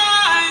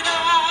 bright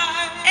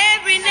eye.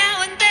 Every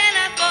now and then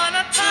I fall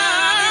apart. Turn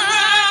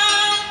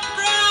around,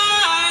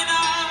 bright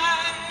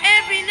eye.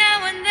 Every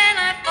now and then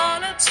I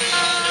fall apart. Turn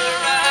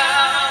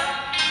around.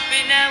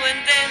 Every now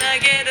and then I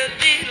get a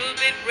little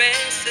bit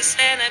restless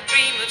and I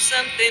dream of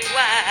something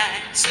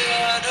wise.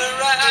 Turn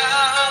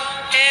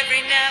around.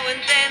 Every now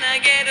and then I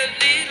get a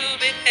little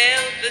bit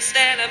helpless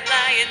and I'm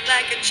lying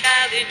like a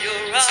child in your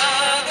arms.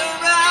 Turn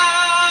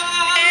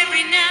around.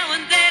 Every now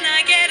and then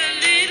I get a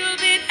little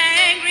bit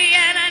angry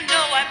and I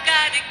know I've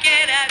got to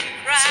get out and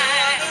cry.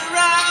 Turn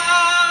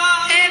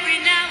around. Every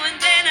now and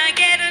then I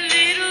get a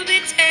little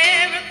bit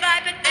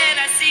terrified, but then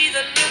I see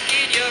the look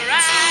in your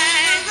eyes.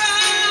 Turn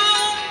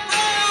around,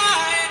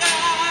 bright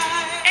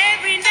eye.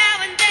 Every now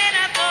and then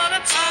I fall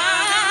apart.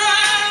 Turn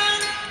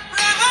around,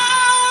 bright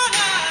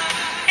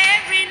eye.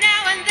 Every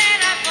now and then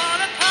I fall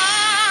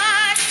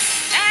apart.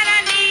 And I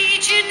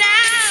need you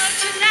now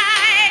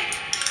tonight.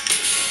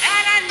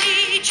 And I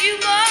need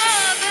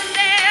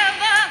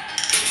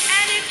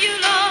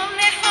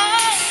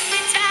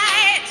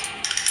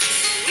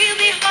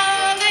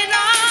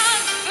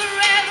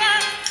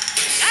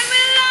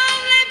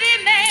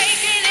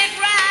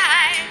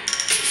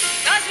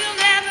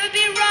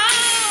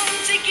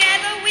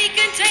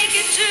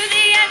it to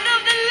the end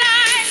of the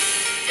line.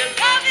 Your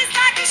love is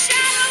like a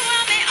shadow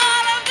on me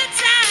all of the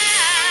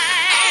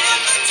time. I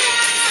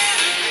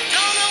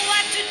don't know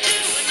what to do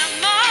and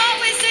I'm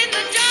always in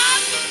the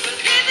dark. But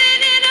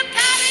living in a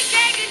powder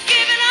keg and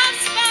giving up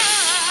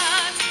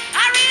spots.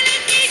 I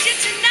really need you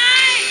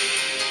tonight.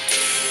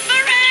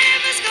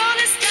 Forever's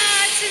gonna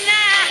start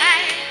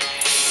tonight.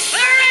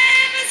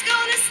 Forever's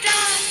gonna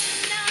start.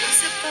 Once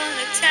upon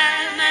a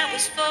time I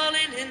was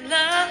falling in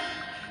love.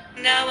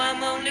 Now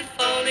I'm only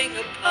falling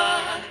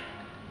apart.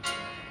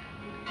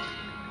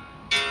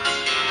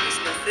 There's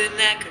nothing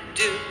I can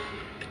do.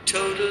 A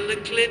total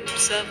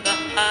eclipse of the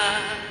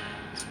heart.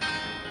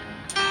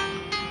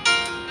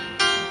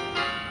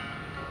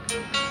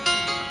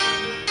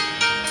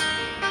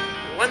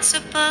 Once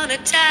upon a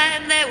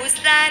time there was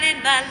light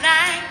in my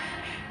life.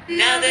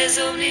 Now there's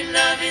only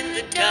love in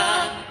the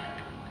dark.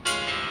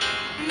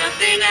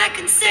 Nothing I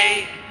can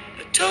say.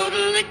 A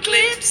total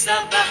eclipse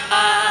of the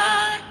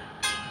heart.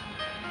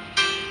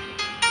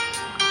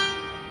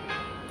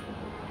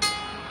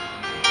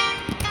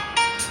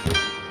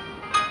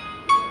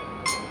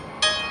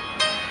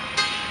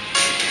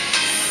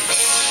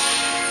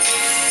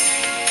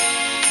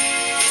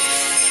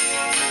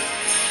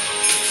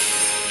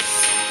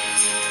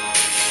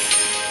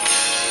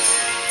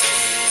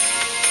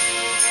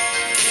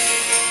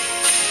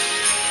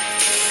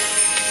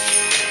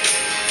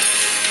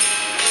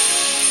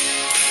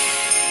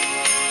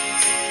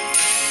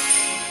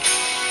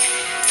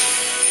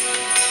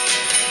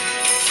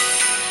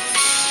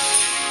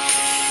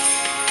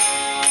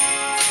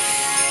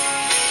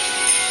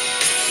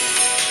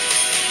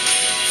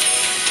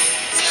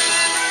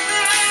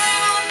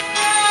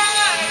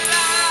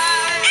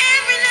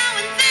 Every now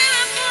and then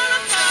I fall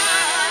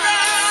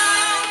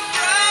apart.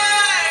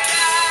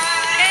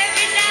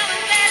 Every now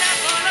and then I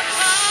fall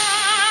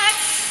apart.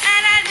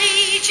 And I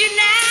need you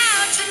now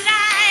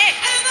tonight.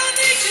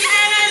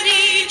 And I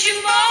need you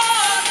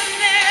more than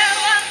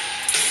ever.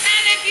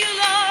 And if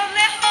you'll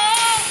only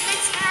hold me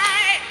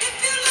tight,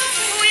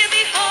 we'll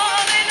be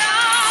holding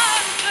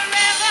on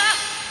forever.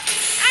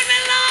 And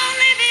we'll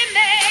only be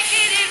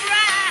making it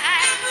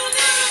right.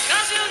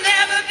 'Cause we'll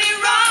never be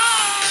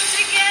wrong.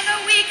 Together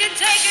we can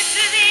take it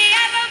to the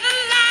end of the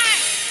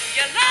line.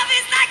 Your love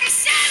is like a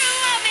shadow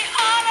on me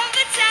all of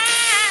the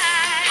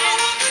time.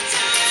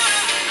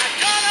 I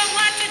don't know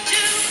what to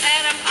do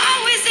and I'm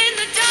always in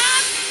the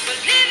dark. But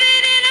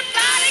living in a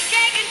powder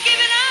keg and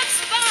giving up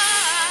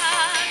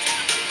spots.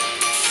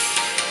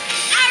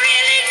 I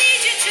really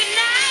need you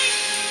tonight.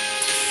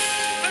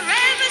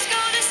 Forever's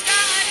gonna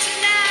start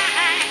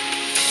tonight.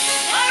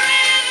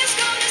 Forever's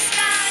gonna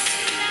start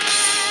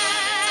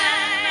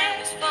tonight. I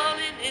was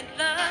falling in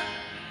love.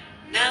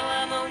 Now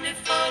I'm only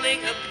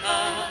falling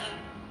apart.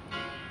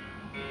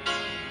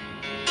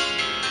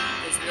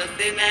 There's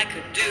nothing I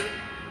could do.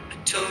 A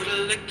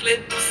total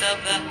eclipse of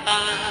the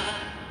heart.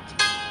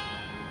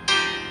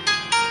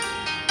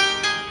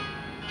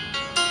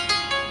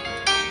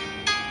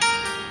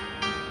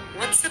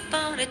 Once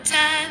upon a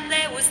time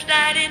there was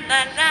light in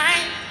my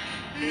life.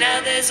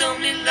 Now there's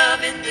only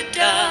love in the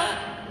dark.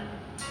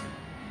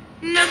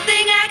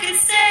 Nothing I can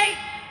say.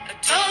 A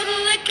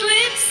total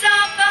eclipse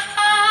of the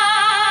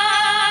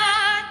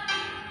heart.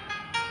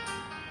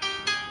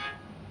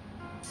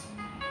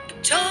 A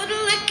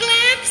total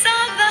eclipse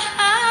of the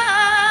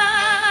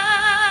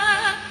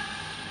heart.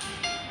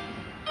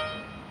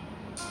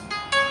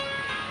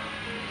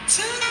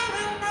 Turn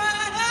around,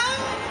 bright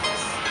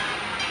eyes.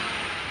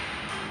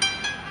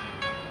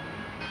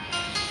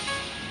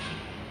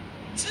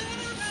 Turn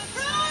around,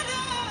 bright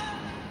eyes.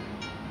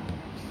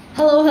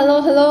 Hello, hello,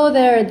 hello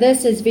there.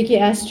 This is Vicky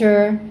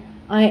Esther.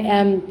 I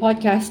am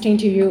podcasting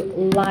to you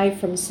live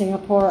from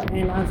Singapore,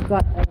 and I've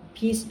got a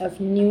piece of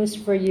news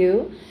for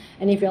you.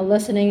 And if you're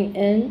listening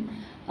in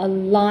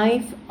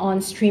live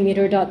on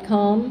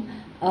streameater.com,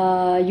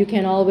 you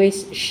can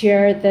always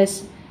share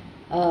this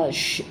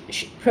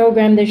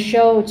program, this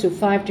show, to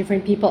 5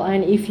 different people.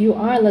 And if you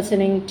are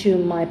listening to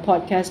my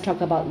podcast,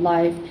 Talk About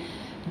Life,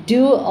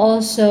 do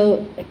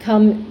also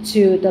come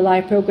to the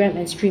live program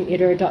at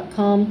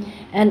streameater.com.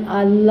 And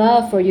I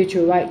love for you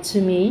to write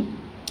to me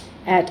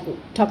at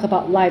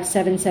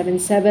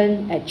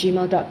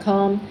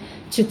talkaboutlife777@gmail.com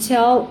to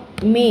tell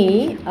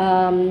me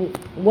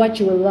what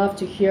you would love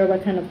to hear,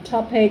 what kind of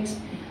topics,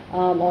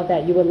 or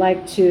that you would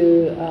like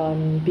to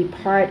be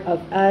part of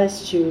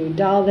us, to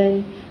dial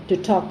in, to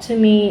talk to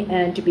me,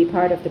 and to be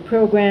part of the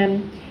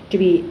program, to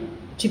be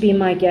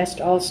my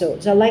guest also.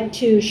 So I'd like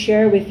to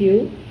share with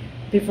you,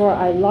 before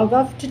I log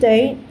off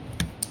today,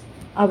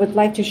 I would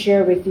like to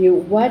share with you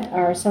what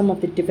are some of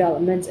the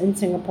developments in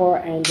Singapore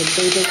and the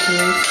latest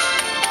news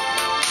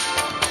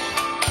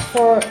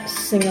for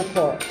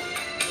Singapore.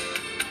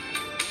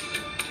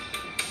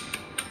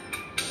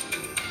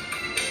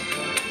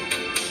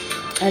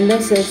 And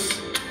this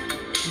is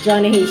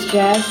Johnny Hayes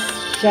Jazz,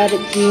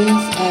 Shattered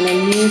Dreams, and a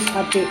news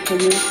update for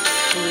you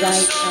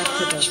right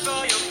after this.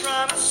 For your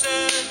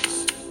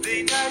promises,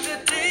 they died the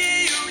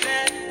day you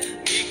let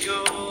me go.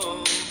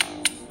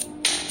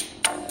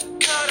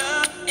 Caught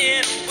up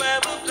in a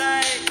web of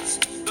lights,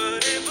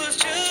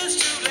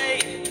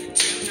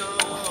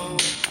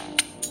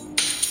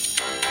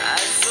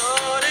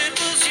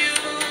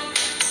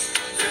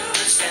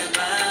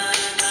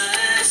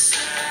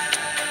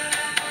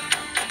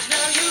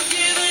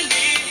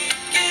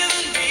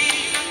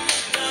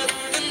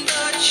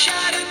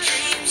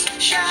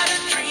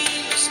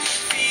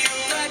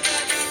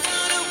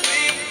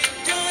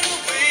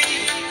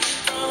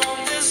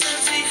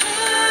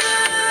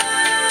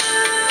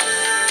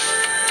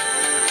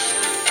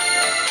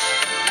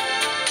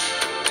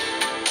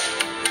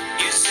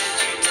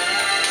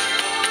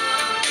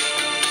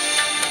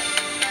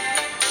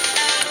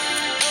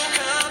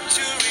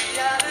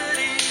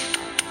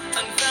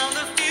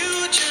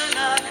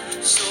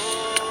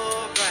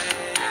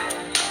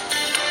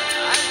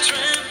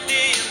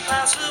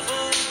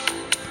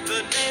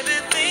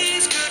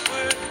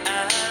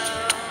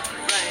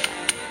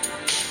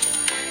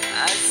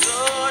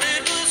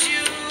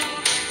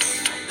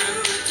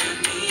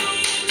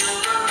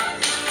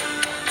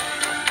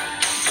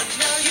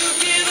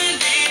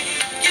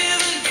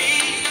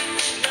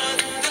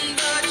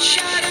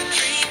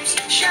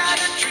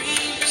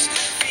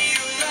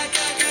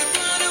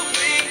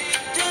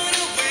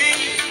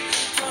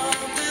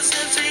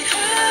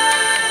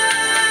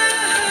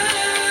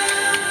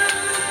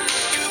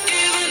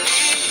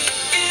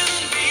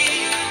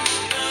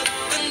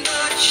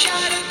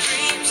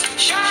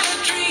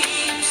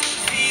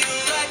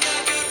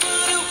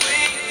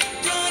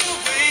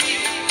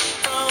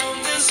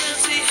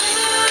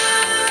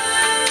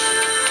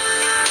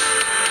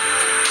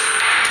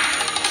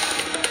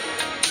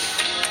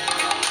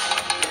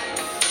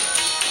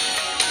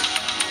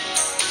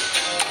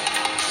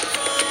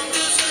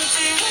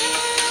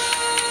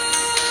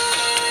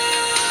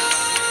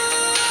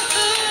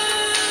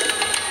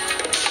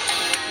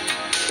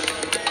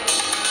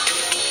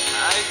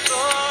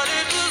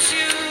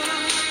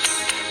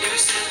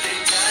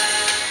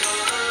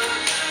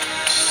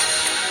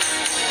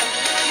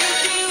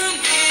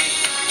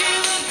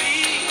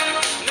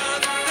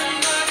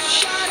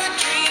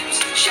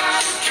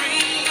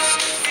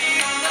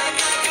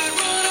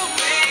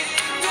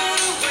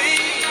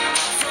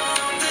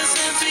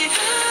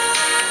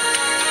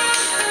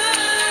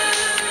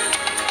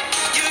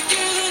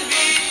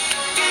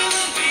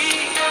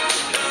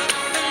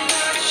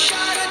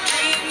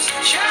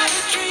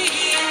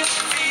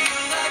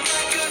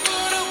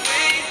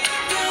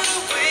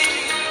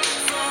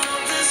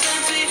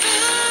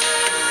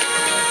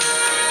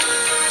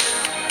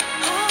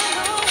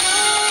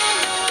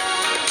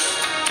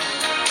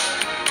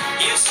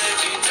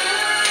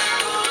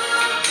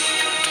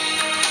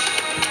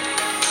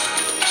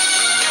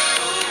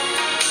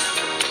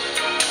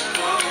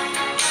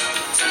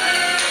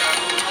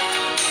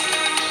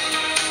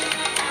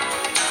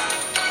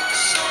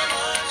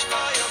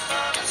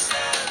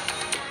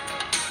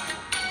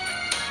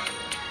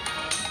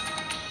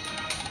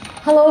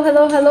 Hello,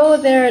 hello, hello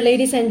there,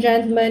 ladies and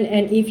gentlemen.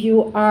 And if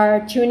you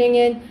are tuning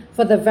in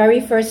for the very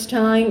first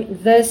time,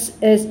 this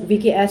is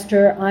Vicky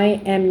Esther.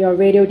 I am your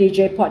radio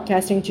DJ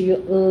podcasting to you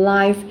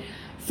live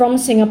from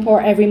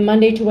Singapore every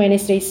Monday to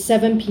Wednesday,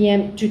 7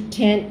 p.m. to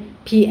 10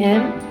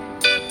 p.m.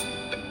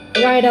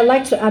 Right, I'd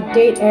like to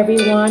update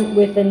everyone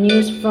with the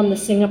news from the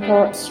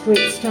Singapore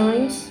Straits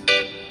Times.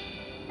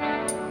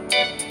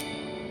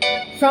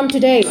 From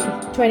today,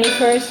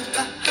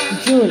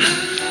 21st June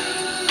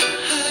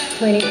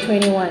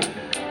 2021.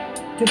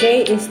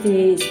 Today is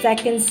the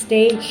second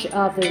stage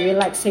of the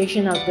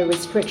relaxation of the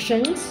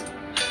restrictions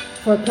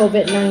for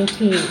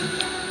COVID-19.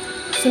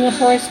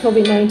 Singapore's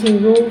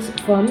COVID-19 rules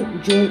from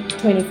June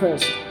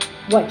 21st.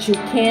 What you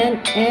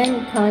can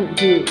and can't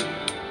do.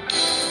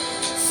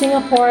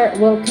 Singapore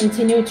will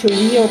continue to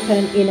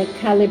reopen in a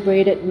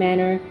calibrated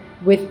manner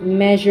with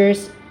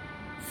measures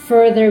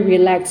further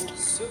relaxed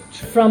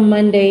from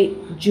Monday,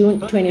 June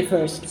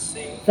 21st.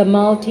 The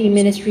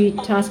multi-ministry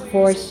task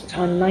force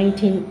on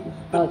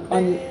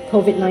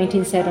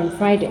COVID-19 said on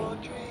Friday.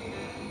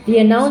 The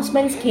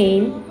announcements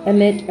came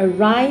amid a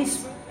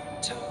rise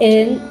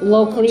in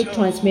locally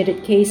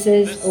transmitted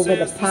cases over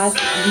the past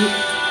week,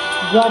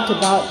 brought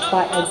about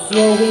by a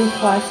growing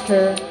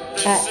cluster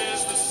at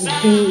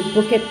the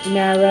Bukit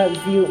Merah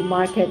View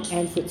Market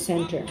and Food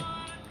Centre.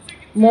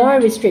 More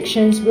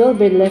restrictions will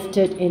be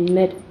lifted in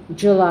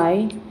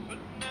mid-July,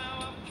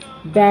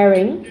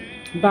 barring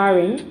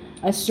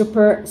a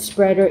super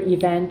spreader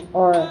event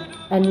or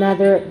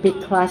another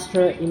big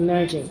cluster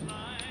emerging.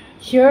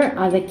 Here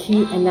are the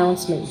key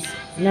announcements.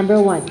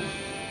 Number 1,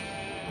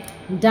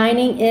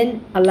 dining in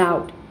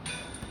allowed,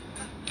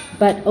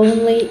 but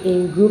only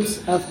in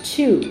groups of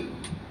 2.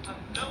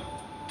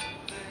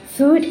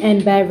 Food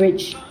and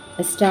beverage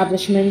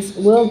establishments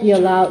will be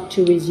allowed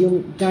to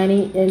resume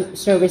dining in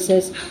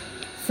services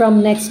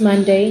from next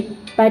Monday,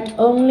 but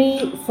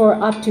only for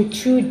up to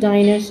 2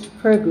 diners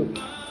per group.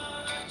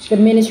 The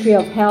Ministry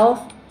of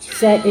Health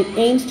said it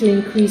aims to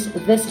increase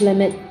this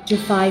limit to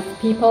 5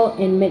 people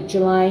in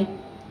mid-July,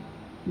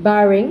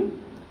 barring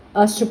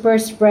a super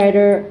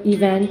spreader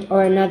event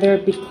or another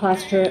big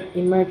cluster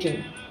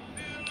emerging.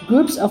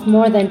 Groups of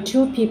more than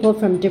 2 people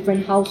from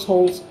different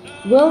households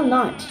will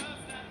not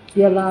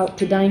be allowed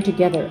to dine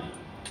together,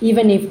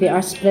 even if they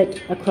are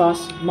split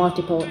across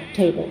multiple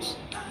tables.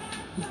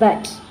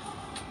 But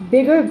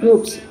bigger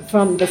groups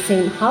from the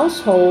same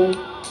household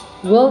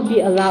will be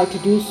allowed to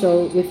do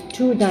so with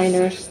 2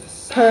 diners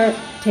per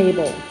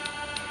table.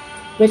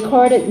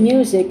 Recorded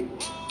music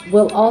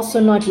will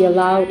also not be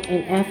allowed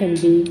in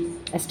F&B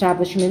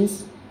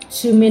establishments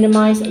to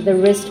minimize the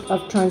risk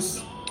of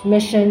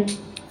transmission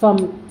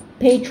from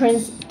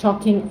patrons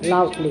talking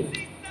loudly.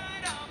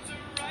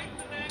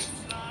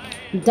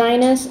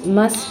 Diners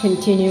must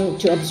continue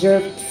to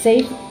observe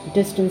safe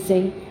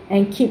distancing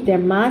and keep their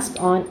mask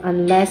on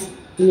unless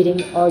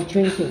eating or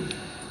drinking.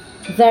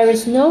 There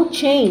is no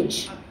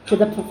change to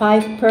the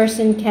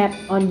 5-person cap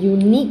on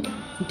unique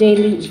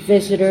daily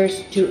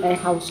visitors to a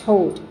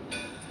household.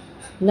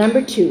 Number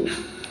 2,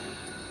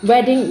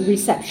 wedding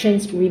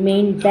receptions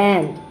remain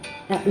banned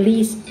at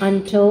least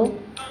until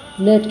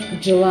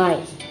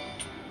mid-July.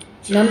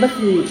 Number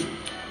 3,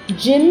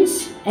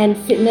 gyms and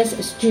fitness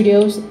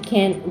studios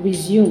can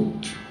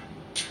resume.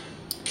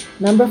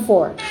 Number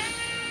 4,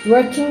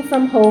 working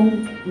from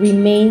home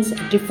remains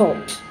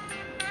default.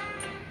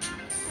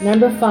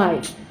 Number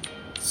 5,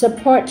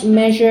 support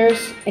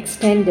measures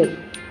extended.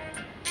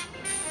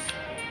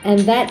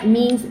 And that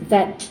means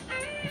that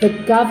the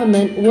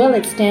government will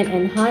extend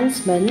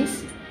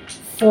enhancements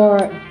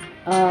for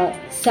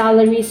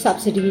salary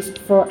subsidies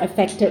for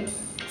affected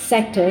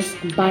sectors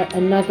by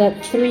another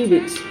 3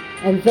 weeks.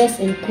 And this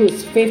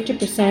includes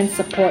 50%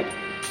 support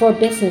for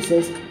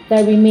businesses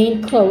that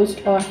remain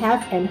closed or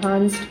have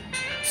enhanced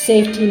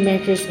safety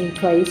measures in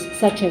place,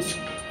 such as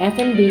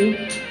F&B,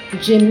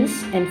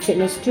 gyms and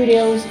fitness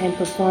studios, and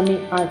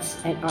performing arts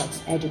and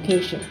arts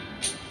education.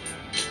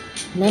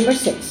 Number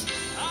 6,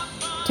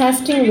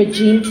 testing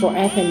regime for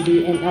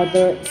F&B and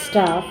other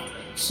staff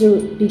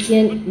to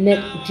begin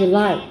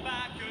mid-July.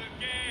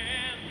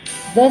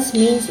 This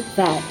means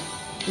that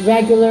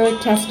regular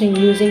testing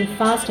using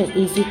fast and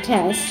easy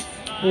tests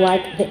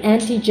like the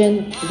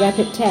antigen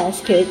rapid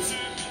test kits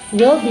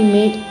will be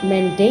made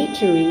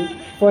mandatory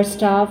for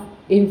staff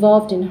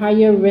involved in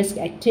higher risk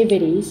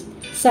activities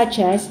such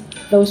as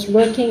those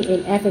working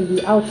in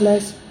F&B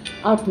outlets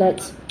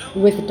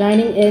with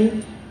dining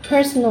in,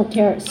 personal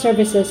care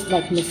services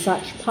like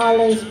massage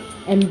parlors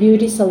and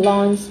beauty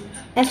salons,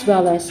 as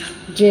well as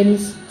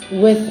gyms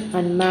with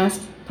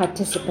unmasked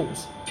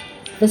participants.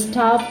 The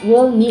staff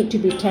will need to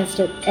be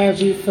tested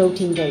every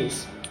 14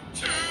 days.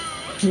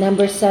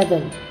 Number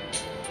 7,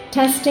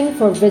 testing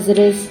for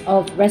visitors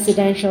of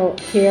residential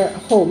care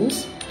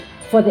homes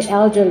for the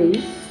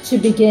elderly to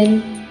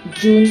begin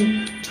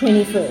June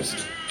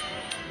 21st.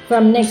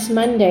 From next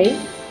Monday,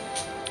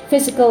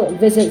 physical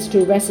visits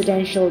to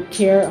residential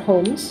care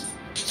homes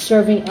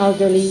serving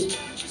elderly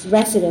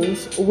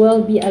residents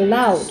will be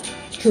allowed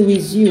to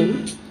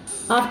resume.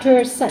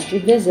 After such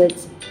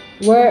visits,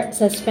 were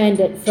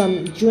suspended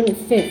from June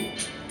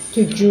 5th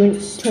to June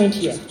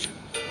 20th.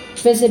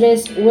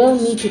 Visitors will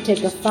need to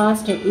take a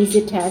fast and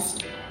easy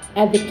test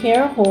at the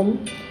care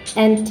home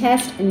and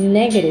test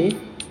negative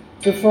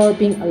before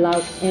being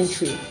allowed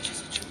entry.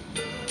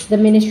 The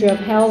Ministry of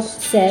Health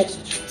said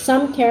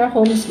some care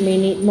homes may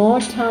need more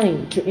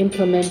time to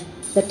implement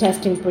the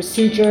testing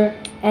procedure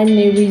and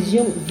may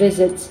resume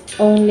visits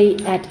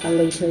only at a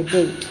later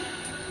date.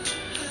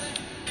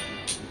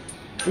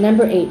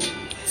 Number 8.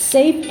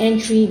 Safe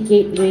entry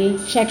gateway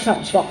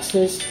checkout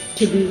boxes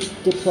to be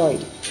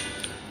deployed.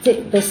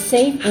 The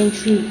Safe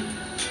Entry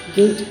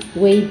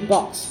Gateway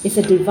box is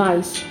a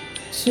device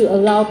to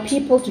allow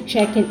people to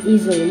check in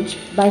easily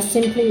by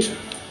simply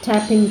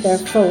tapping their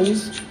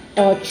phones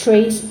or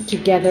trace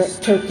together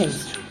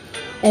tokens.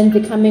 In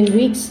the coming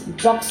weeks,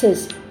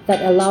 boxes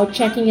that allow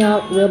checking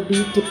out will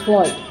be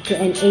deployed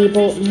to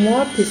enable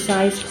more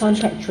precise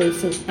contact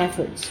tracing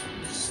efforts.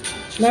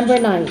 Number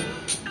 9.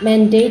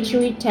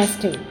 Mandatory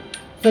testing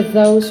for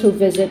those who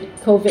visit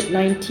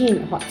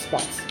COVID-19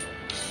 hotspots.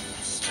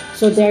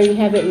 So there you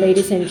have it,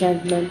 ladies and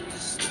gentlemen.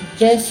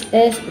 This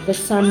is the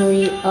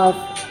summary of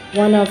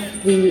one of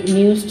the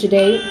news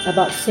today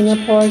about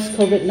Singapore's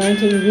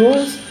COVID-19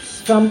 rules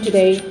from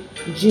today,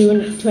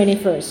 June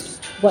 21st.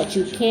 What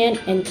you can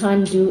and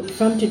can't do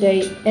from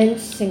today in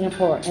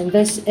Singapore. And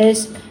this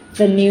is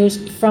the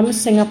news from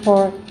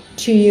Singapore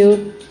to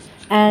you.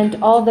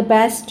 And all the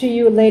best to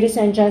you, ladies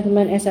and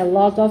gentlemen, as I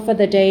log off for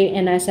the day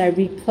and as I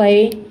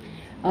replay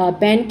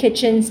Ben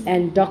Kitchens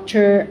and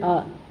Dr.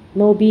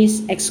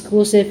 Moby's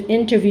exclusive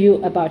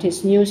interview about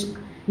his new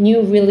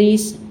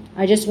release.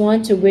 I just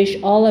want to wish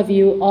all of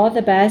you all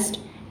the best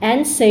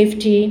and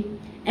safety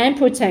and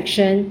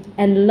protection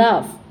and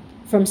love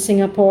from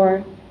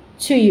Singapore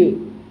to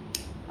you.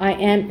 I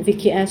am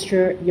Vicky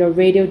Astor, your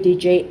radio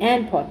DJ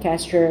and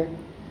podcaster,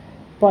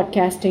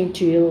 podcasting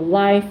to you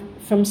live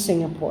from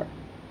Singapore.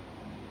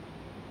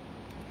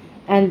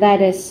 And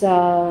that is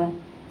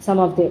some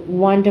of the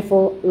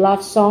wonderful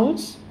love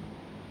songs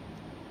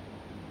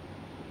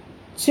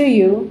to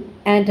you,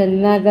 and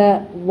another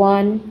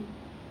one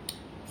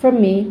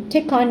from me,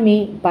 Take On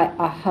Me by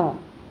a-ha.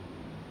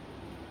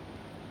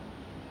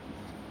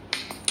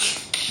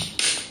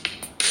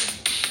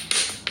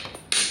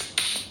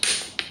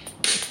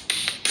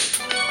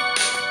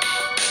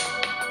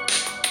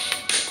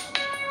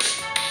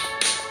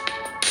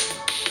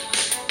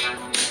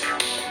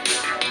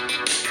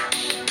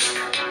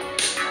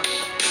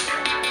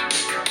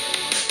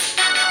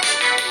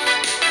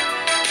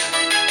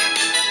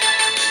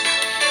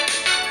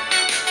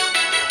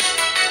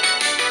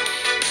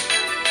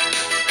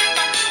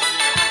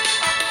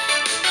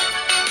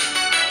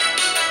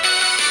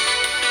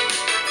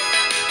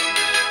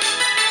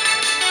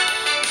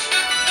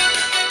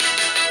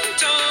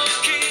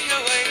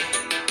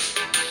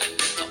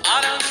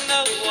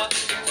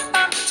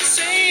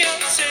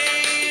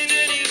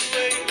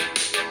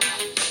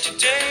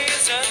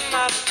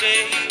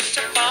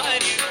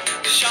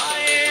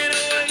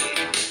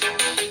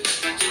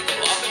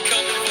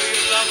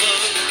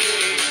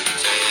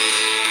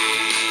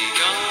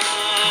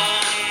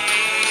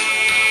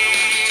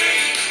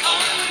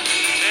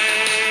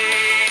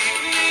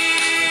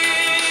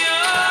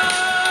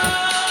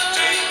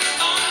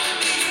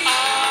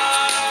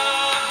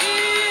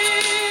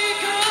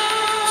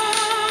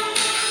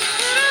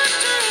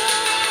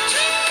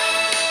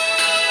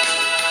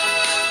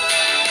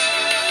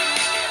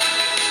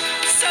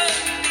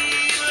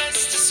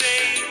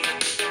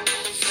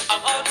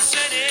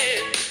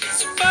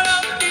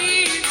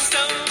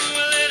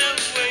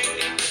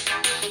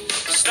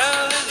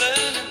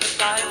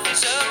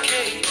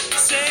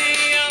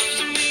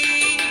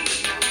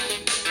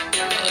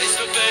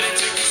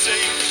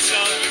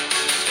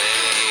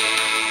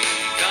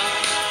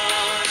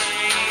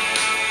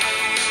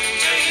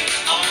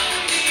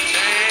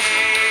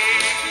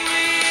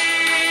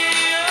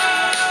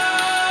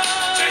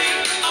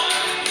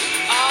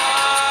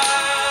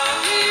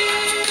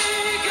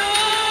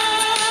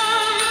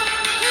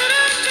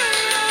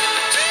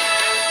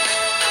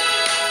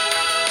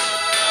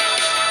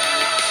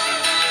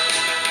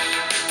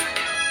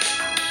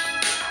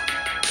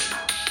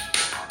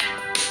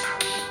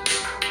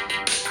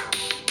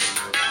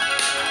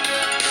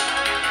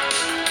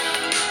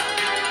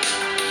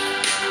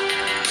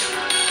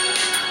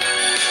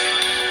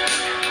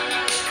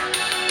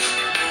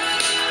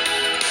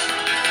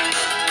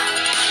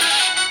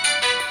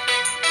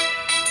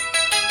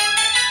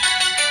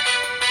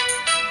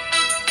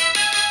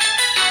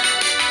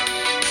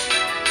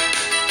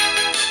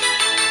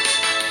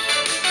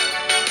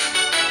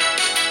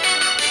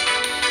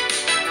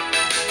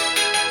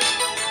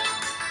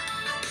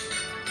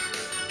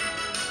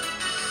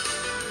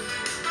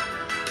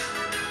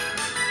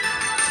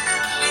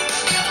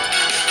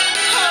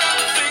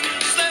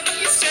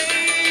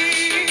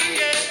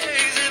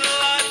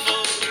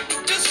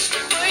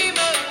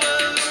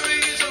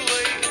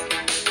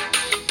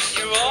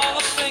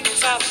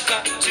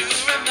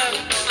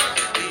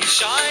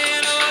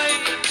 Shine away,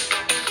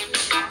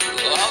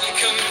 I'll be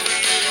coming for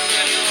you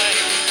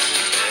anyway.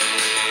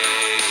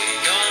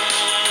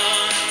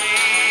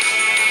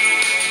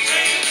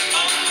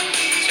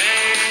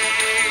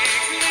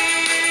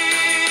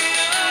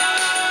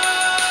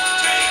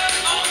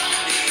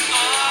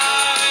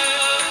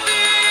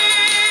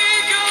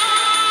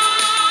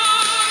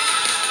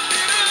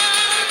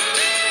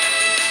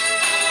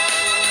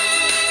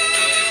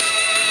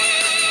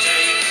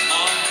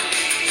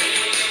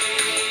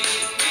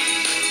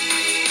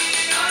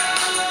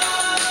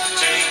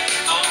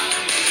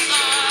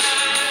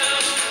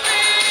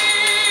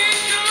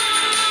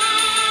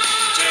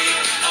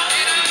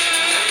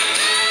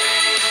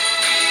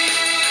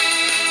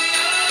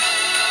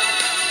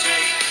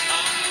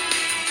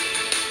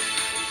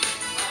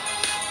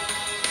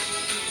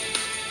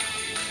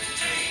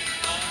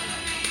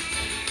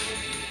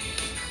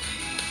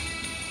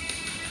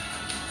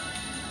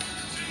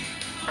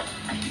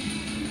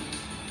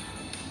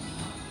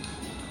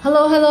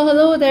 Hello, hello,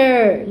 hello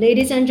there,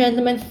 ladies and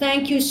gentlemen.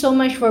 Thank you so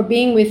much for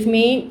being with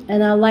me,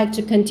 and I'd like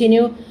to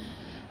continue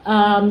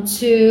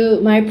to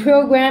my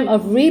program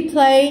of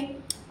replay.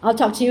 I'll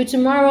talk to you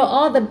tomorrow.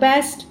 All the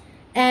best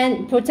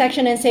and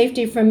protection and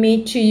safety from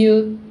me to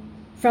you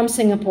from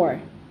Singapore.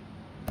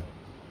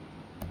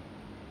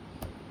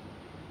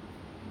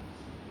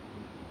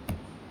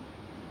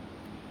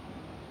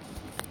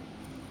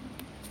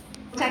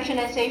 Protection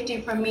and safety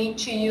from me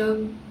to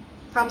you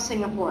from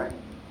Singapore.